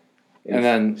 And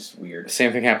then just weird.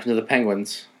 Same thing happened to the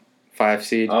Penguins. 5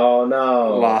 seed. Oh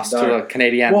no! Lost to the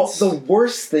Canadiens. Well, the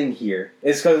worst thing here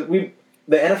is because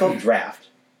the NFL draft,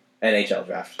 NHL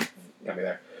draft, got me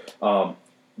there.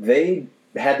 They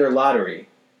had their lottery,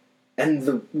 and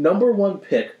the number 1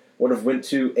 pick would have went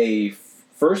to a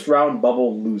first round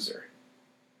bubble loser.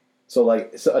 So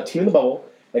a team in the bubble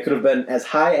that could have been as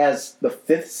high as the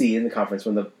 5th seed in the conference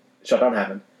when the shutdown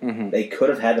happened. Mm-hmm. They could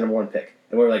have had the number 1 pick,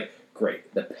 and we were like,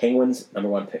 great, the Penguins number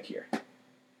 1 pick here.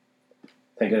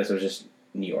 Thank goodness it was just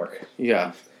New York.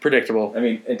 Yeah, predictable. I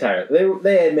mean, entirely.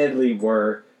 They admittedly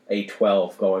were a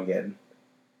 12 going in,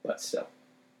 but still.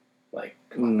 Like,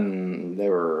 come on. They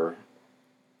were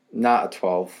not a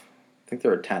 12. I think they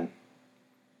were a 10.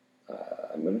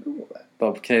 I'm going to Google that.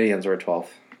 The Canadiens were a 12.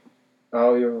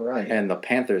 Oh, you're right. And the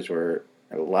Panthers were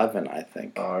 11, I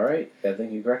think. All right. I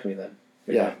think you correct me then.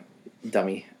 Yeah,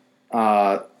 dummy.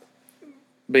 But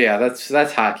yeah, that's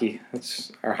hockey.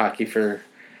 That's our hockey for...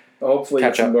 Hopefully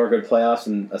it's some more good playoffs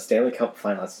and a Stanley Cup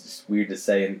final. It's just weird to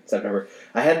say in September.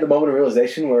 I had the moment of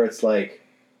realization where it's like,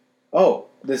 oh,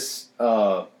 this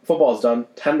football's done.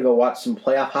 Time to go watch some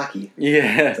playoff hockey.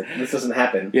 Yeah. Like, this doesn't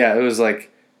happen. Yeah, it was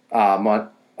like on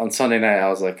Sunday night I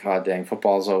was like, oh, dang,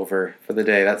 football's over for the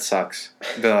day. That sucks.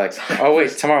 They're like, oh,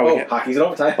 wait, tomorrow. Hockey's in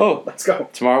overtime. Oh, let's go.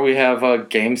 Tomorrow we have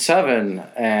Game 7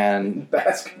 and...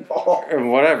 basketball. Or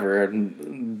whatever.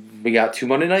 And we got 2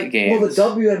 Monday night games. Well,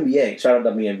 the WNBA, shout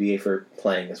out WNBA for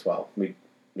playing as well.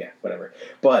 Whatever.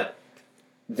 But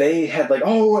they had like,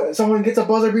 oh, someone gets a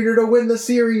buzzer beater to win the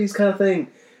series kind of thing.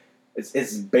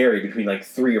 It's buried between like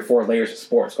 3 or 4 layers of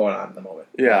sports going on at the moment.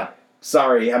 Yeah.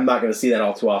 Sorry, I'm not going to see that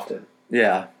all too often.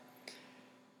 Yeah.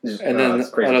 And then,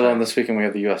 let alone this weekend, we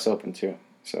have the U.S. Open too.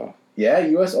 So. Yeah,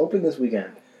 U.S. Open this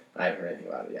weekend. I haven't heard anything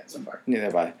about it yet so far. Neither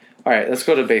have I. All right, let's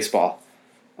go to baseball.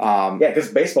 Yeah, because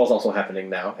baseball's also happening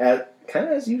now, kind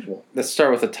of as usual. Let's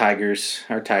start with the Tigers.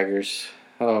 Our Tigers.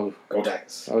 Oh, go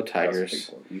Tigers! Oh,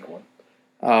 Tigers! Week 1.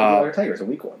 Our Tigers a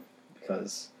week 1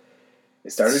 because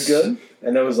it started good,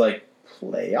 and it was like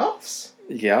playoffs.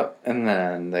 Yep, and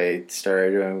then they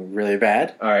started doing really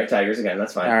bad. All right, Tigers again.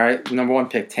 That's fine. All right, number 1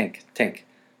 pick, Tink.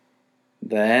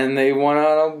 Then they went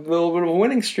on a little bit of a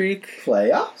winning streak.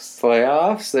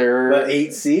 Playoffs. They're the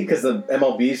 8 seed because the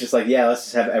MLB is just like, yeah, let's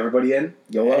just have everybody in.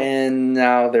 YOLO. And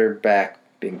now they're back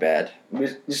being bad.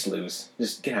 Just lose.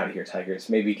 Just get out of here, Tigers.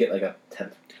 Maybe get like a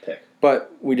 10th pick.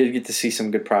 But we did get to see some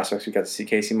good prospects. We got to see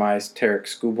Casey Mize, Tarek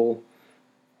Skubal,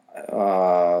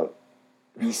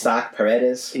 Isaac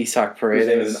Paredes. His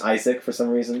name is an Isaac for some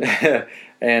reason.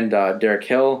 and Derek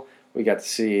Hill. We got to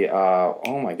see,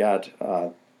 oh my God,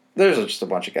 there's just a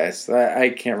bunch of guys. I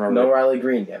can't remember. No Riley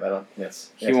Green yet. I don't.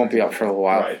 Yes. He won't be up for a little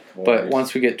while. Right. But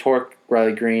once we get Torque,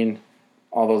 Riley Green,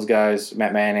 all those guys,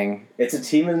 Matt Manning. It's a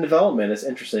team in development. It's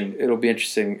interesting. It'll be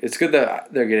interesting. It's good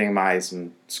that they're getting Mize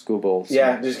and Skubal.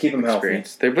 Yeah, just keep them healthy.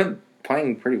 They've been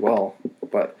playing pretty well.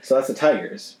 So that's the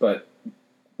Tigers. But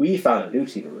we found a new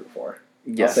team to root for.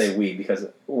 Yes. I'll say we because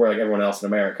we're like everyone else in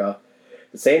America.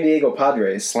 The San Diego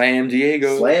Padres. Slam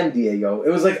Diego. It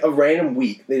was like a random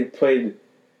week. They played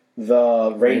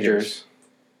the Rangers.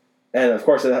 And of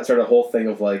course, that started a whole thing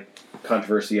of like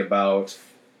controversy about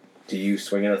do you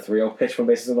swing in a 3-0 pitch when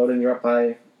bases are loaded and you're up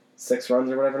by 6 runs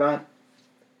or whatever not?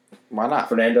 Why not?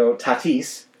 Fernando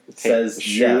Tatis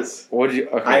says yes. What did you?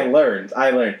 Okay. I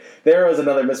learned. There was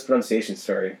another mispronunciation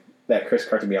story that Chris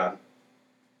corrected me on.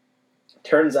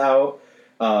 Turns out,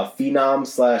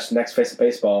 phenom / next face of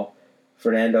baseball,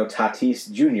 Fernando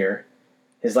Tatis Jr.,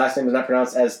 his last name is not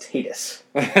pronounced as Tatis.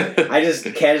 I just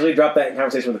casually dropped that in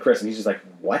conversation with Chris, and he's just like,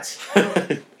 what?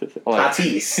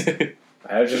 Tatis.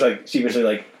 I was just like, sheepishly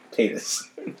like, Tatis.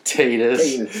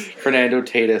 Fernando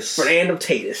Tatis.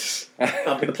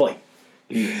 Up to the plate.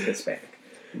 He's Hispanic.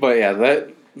 But yeah,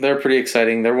 they're pretty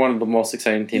exciting. They're one of the most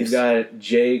exciting teams. You've got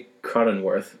Jay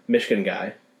Cronenworth, Michigan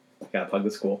guy. Gotta plug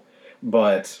the school.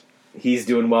 But he's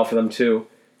doing well for them, too.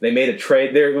 They made a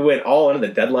trade. They went all into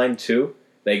the deadline, too.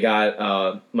 They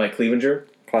got Mike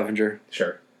Clevenger.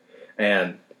 Sure.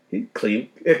 And he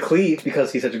cleaved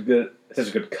because he's such a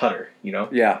good cutter, you know?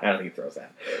 Yeah. I don't think he throws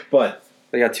that. But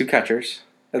they got 2 catchers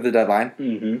at the deadline.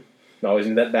 Mm-hmm. Always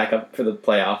need that backup for the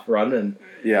playoff run. And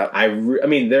yeah. I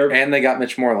mean, and they got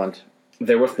Mitch Moreland.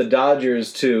 They're with the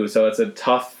Dodgers, too, so it's a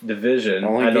tough division.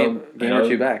 Only game or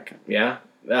 2 back. Yeah.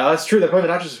 That's true. They're playing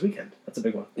the Dodgers this weekend. That's a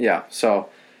big one. Yeah, so...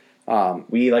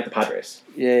 we like the Padres.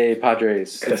 Yay,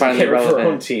 Padres. Finally relevant. Our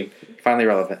own team. Finally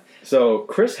relevant. So,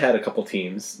 Chris had a couple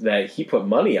teams that he put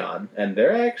money on, and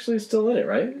they're actually still in it,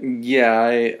 right?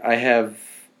 Yeah,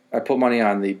 I put money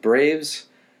on the Braves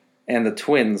and the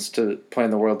Twins to play in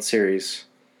the World Series.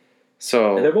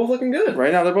 So and they're both looking good.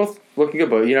 Right now, they're both looking good,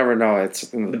 but you never know.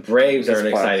 The Braves are an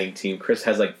exciting team. Chris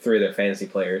has like 3 of their fantasy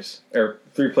players, or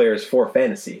 3 players for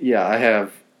fantasy. Yeah, I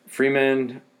have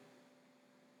Freeman,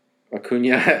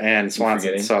 Acuna, and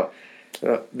Swanson. So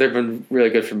they've been really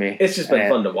good for me. It's just been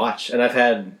fun to watch. And I've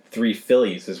had 3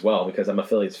 Phillies as well because I'm a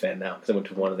Phillies fan now because I went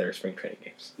to one of their spring training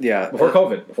games. Yeah. Before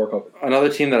COVID. Another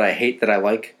team that I hate that I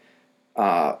like.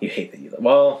 You hate that you like.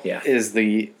 Well, yeah. Is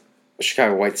the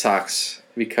Chicago White Sox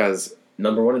because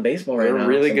number 1 in baseball right now. They're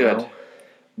really good.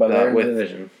 But they're in with the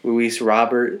division. Luis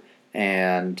Robert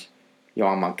and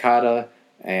Yohan Moncada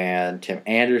and Tim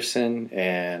Anderson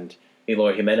and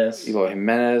Eloy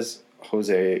Jimenez,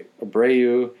 Jose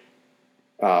Abreu,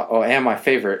 and my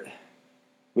favorite,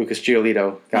 Lucas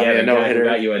Giolito, got me a no-hitter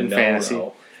in fantasy.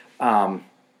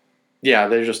 Yeah,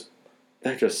 they're just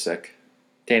sick.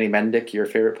 Danny Mendick, your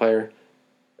favorite player?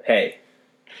 Hey.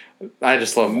 I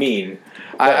just love mean.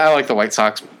 I like the White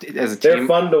Sox as a team. They're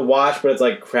fun to watch, but it's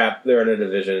like crap. They're in a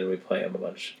division and we play them a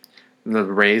bunch. The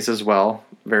Rays as well,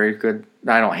 very good.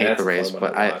 I don't hate the Rays,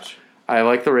 but I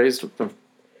like the Rays.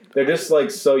 They're just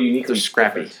like so uniquely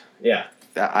scrappy. Different. Yeah.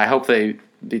 I hope they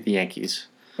beat the Yankees.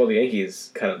 Well, the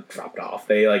Yankees kind of dropped off.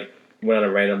 They like went on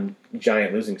a random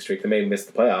giant losing streak. They may have missed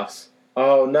the playoffs.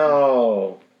 Oh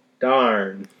no!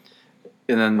 Darn.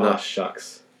 And then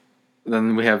shucks.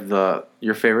 Then we have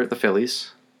your favorite, the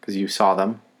Phillies, because you saw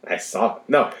them. I saw them.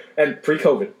 No, and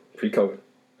pre-COVID.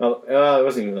 Oh, it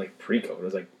wasn't even like pre-COVID. It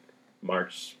was like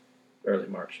early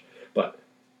March. But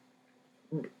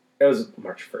it was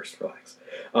March 1st, relax.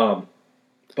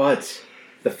 But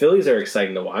the Phillies are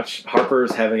exciting to watch.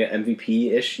 Harper's having an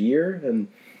MVP-ish year and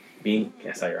being,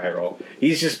 I saw your eye roll.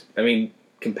 He's just,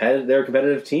 competitive. They're a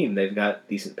competitive team. They've got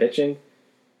decent pitching.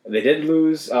 They did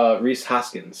lose Rhys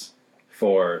Hoskins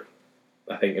for,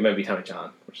 I think it might be Tommy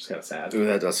John, which is kind of sad. Ooh,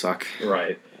 that does suck.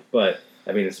 Right. But,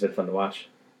 it's been fun to watch.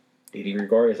 Didi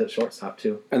Gregorius at shortstop,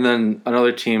 too. And then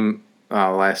another team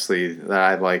lastly, that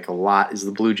I like a lot is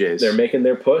the Blue Jays. They're making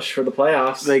their push for the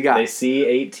playoffs. They see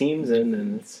 8 teams in,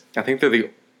 and it's... I think they're the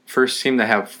first team to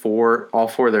have all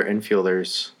 4 of their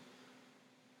infielders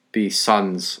be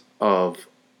sons of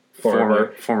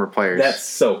former players. That's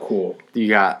so cool. You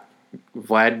got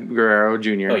Vlad Guerrero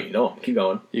Jr. Oh, you know him. Keep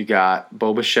going. You got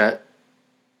Bo Bichette.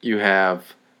 You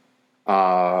have,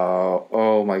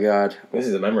 oh my God. This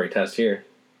is a memory test here.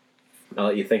 I'll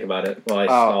let you think about it while I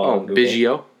stall on Google.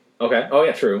 Biggio. Okay. Oh,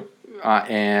 yeah, true.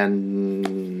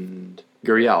 And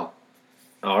Gurriel.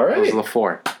 All right. Those are the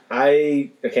 4.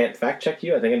 I can't fact check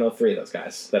you. I think I know 3 of those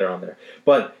guys that are on there.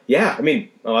 But, yeah, I mean,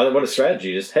 what a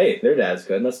strategy. Just, hey, their dad's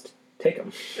good. Let's take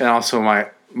them. And also my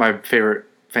favorite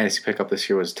fantasy pickup this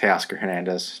year was Teoscar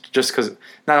Hernandez. Just because,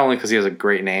 not only because he has a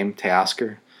great name,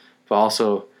 Teoscar, but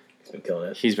also he's been killing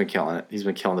it. He's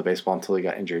been killing the baseball until he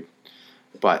got injured.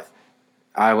 But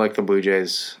I like the Blue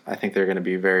Jays. I think they're going to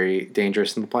be very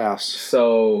dangerous in the playoffs.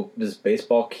 So, does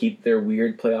baseball keep their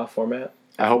weird playoff format?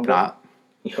 I hope not.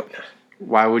 You hope not.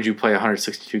 Why would you play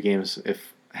 162 games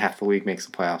if half the league makes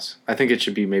the playoffs? I think it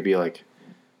should be maybe like...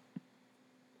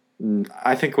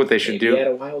 I think what they should do... Maybe add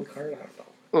a wild card? I don't know.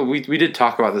 Well, we did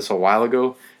talk about this a while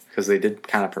ago because they did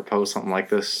kind of propose something like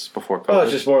this before COVID. Oh,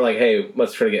 it's just more like, hey,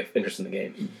 let's try to get interest in the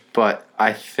game. But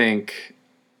I think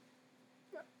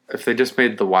if they just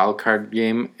made the wild card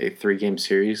game a 3-game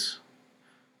series,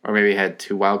 or maybe had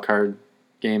 2 wild card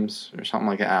games or something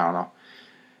like that, I don't know.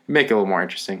 Make it a little more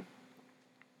interesting.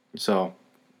 So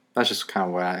that's just kind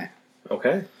of what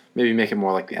Okay. Maybe make it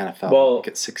more like the NFL. Well,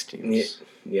 get 6 teams.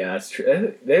 Yeah, that's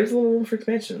true. There's a little room for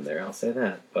expansion in there, I'll say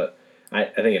that. But I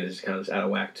think it is kind of just out of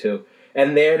whack, too.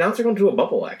 And they announced they're going to do a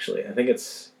bubble, actually. I think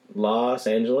it's Los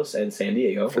Angeles and San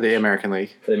Diego. For the American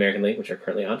League. For the American League, which are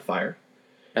currently on fire.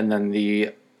 And then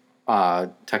the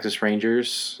Texas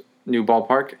Rangers new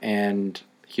ballpark and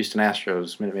Houston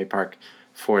Astros Minute Maid Park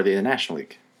for the National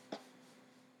League.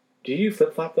 Do you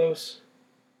flip-flop those?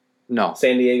 No.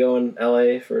 San Diego and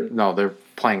LA for... No, they're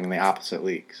playing in the opposite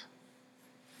leagues.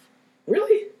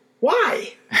 Really?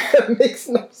 Why? That makes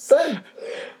no sense.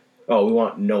 Oh, we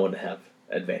want no one to have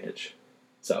advantage.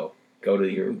 So, go to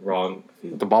your wrong...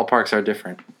 The ballparks are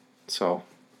different. So...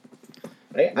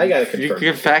 I gotta confirm. You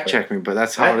can fact check me, but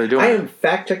that's how they're doing it. I am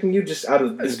fact checking you just out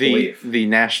of disbelief. The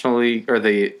National League, or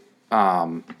the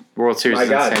World Series is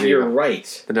in San Diego. You're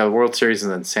right. The World Series is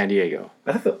in San Diego.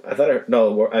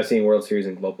 I've seen World Series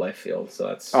in Globe Life Field, so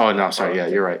that's... Oh, no, sorry, yeah,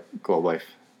 you're right. Globe Life.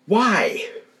 Why?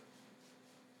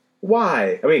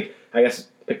 I mean, I guess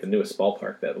pick the newest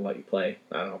ballpark that will let you play.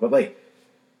 I don't know, but like,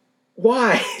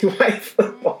 why? Why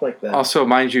football like that? Also,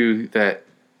 mind you that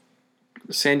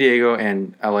San Diego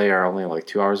and LA are only like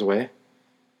 2 hours away,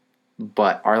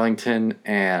 but Arlington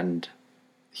and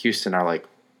Houston are like...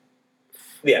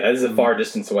 Yeah, that is a far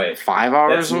distance away. 5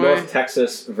 hours away? North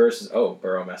Texas versus... Oh,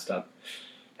 Burrow messed up.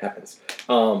 Happens.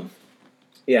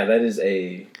 Yeah, that is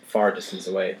a far distance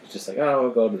away. It's just like, oh,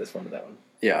 we'll go to this one to that one.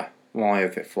 Yeah, well, only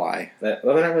if they fly. They're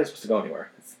not really supposed to go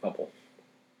anywhere. It's a bubble.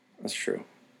 That's true.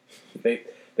 They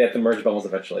have to merge bubbles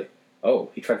eventually.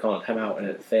 Oh, he tried calling a timeout and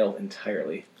it failed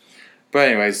entirely. But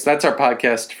anyways, that's our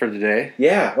podcast for today.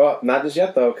 Yeah, well, not just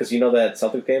yet, though, because you know that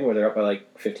Celtics game where they're up by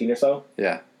like 15 or so?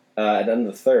 Yeah. At the end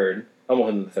of the third, almost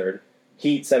in the third,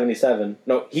 Heat 79,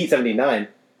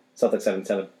 Celtics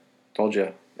 77. Told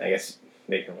you. I guess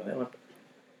they can win that one.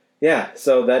 Yeah,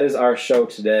 so that is our show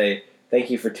today. Thank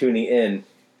you for tuning in.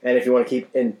 And if you want to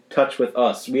keep in touch with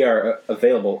us, we are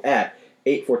available at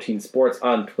 814 Sports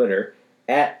on Twitter,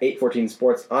 at 814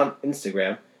 Sports on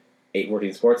Instagram,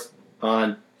 814 Sports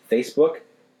on Facebook,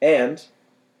 and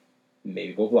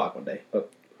maybe we'll vlog one day,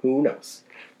 but who knows?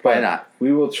 Probably not.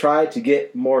 We will try to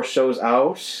get more shows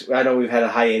out. I know we've had a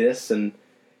hiatus, and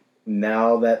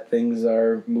now that things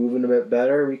are moving a bit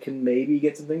better, we can maybe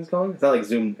get some things going. It's not like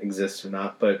Zoom exists or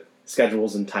not, but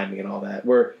schedules and timing and all that.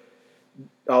 We're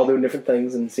all doing different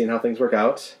things and seeing how things work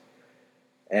out.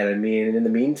 And I mean, in the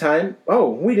meantime,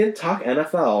 we didn't talk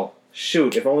NFL.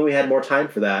 Shoot, if only we had more time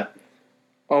for that.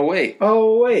 Oh, wait.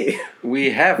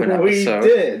 We have an episode. We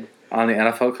did. On the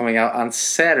NFL coming out on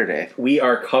Saturday. We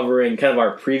are covering kind of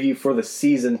our preview for the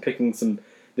season, picking some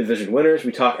division winners.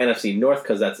 We talk NFC North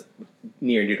because that's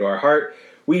near and dear to our heart.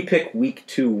 We pick Week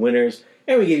 2 winners,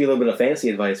 and we give you a little bit of fantasy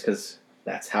advice because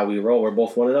that's how we roll. We're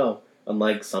both 1-0,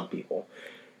 unlike some people.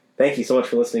 Thank you so much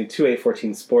for listening to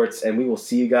 814 Sports, and we will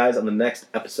see you guys on the next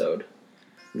episode.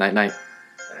 Night.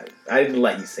 I didn't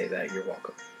let you say that. You're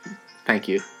welcome. Thank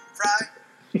you.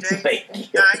 Friday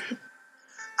night,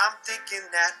 I'm thinking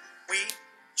that we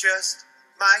just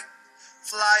might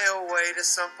fly away to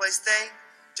someplace they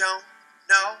don't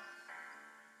know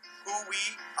who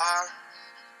we are.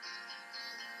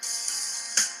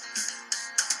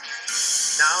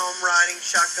 Now I'm riding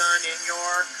shotgun in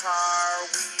your car.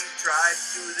 We drive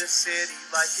through the city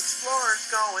like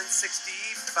explorers going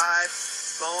 65.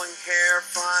 Blowing hair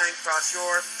flying across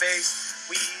your face.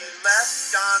 We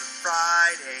left on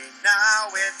Friday,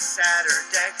 now it's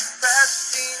Saturday.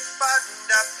 Pressed jeans buttoned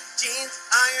up, jeans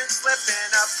iron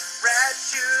slipping up. Red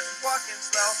shoes walking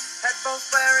slow, headphones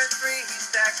blaring 3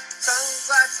 stacks.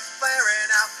 Sunglasses flaring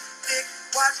out, thick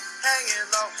watch hanging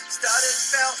low. Studded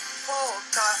belt, full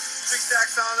top, 3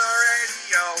 stacks on the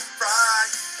radio.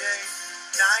 Friday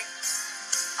night,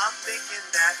 I'm thinking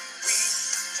that we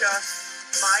just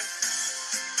might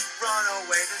run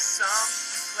away to some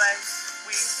place.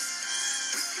 We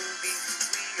can be who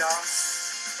we are.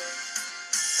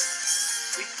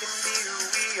 We can be who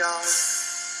we are.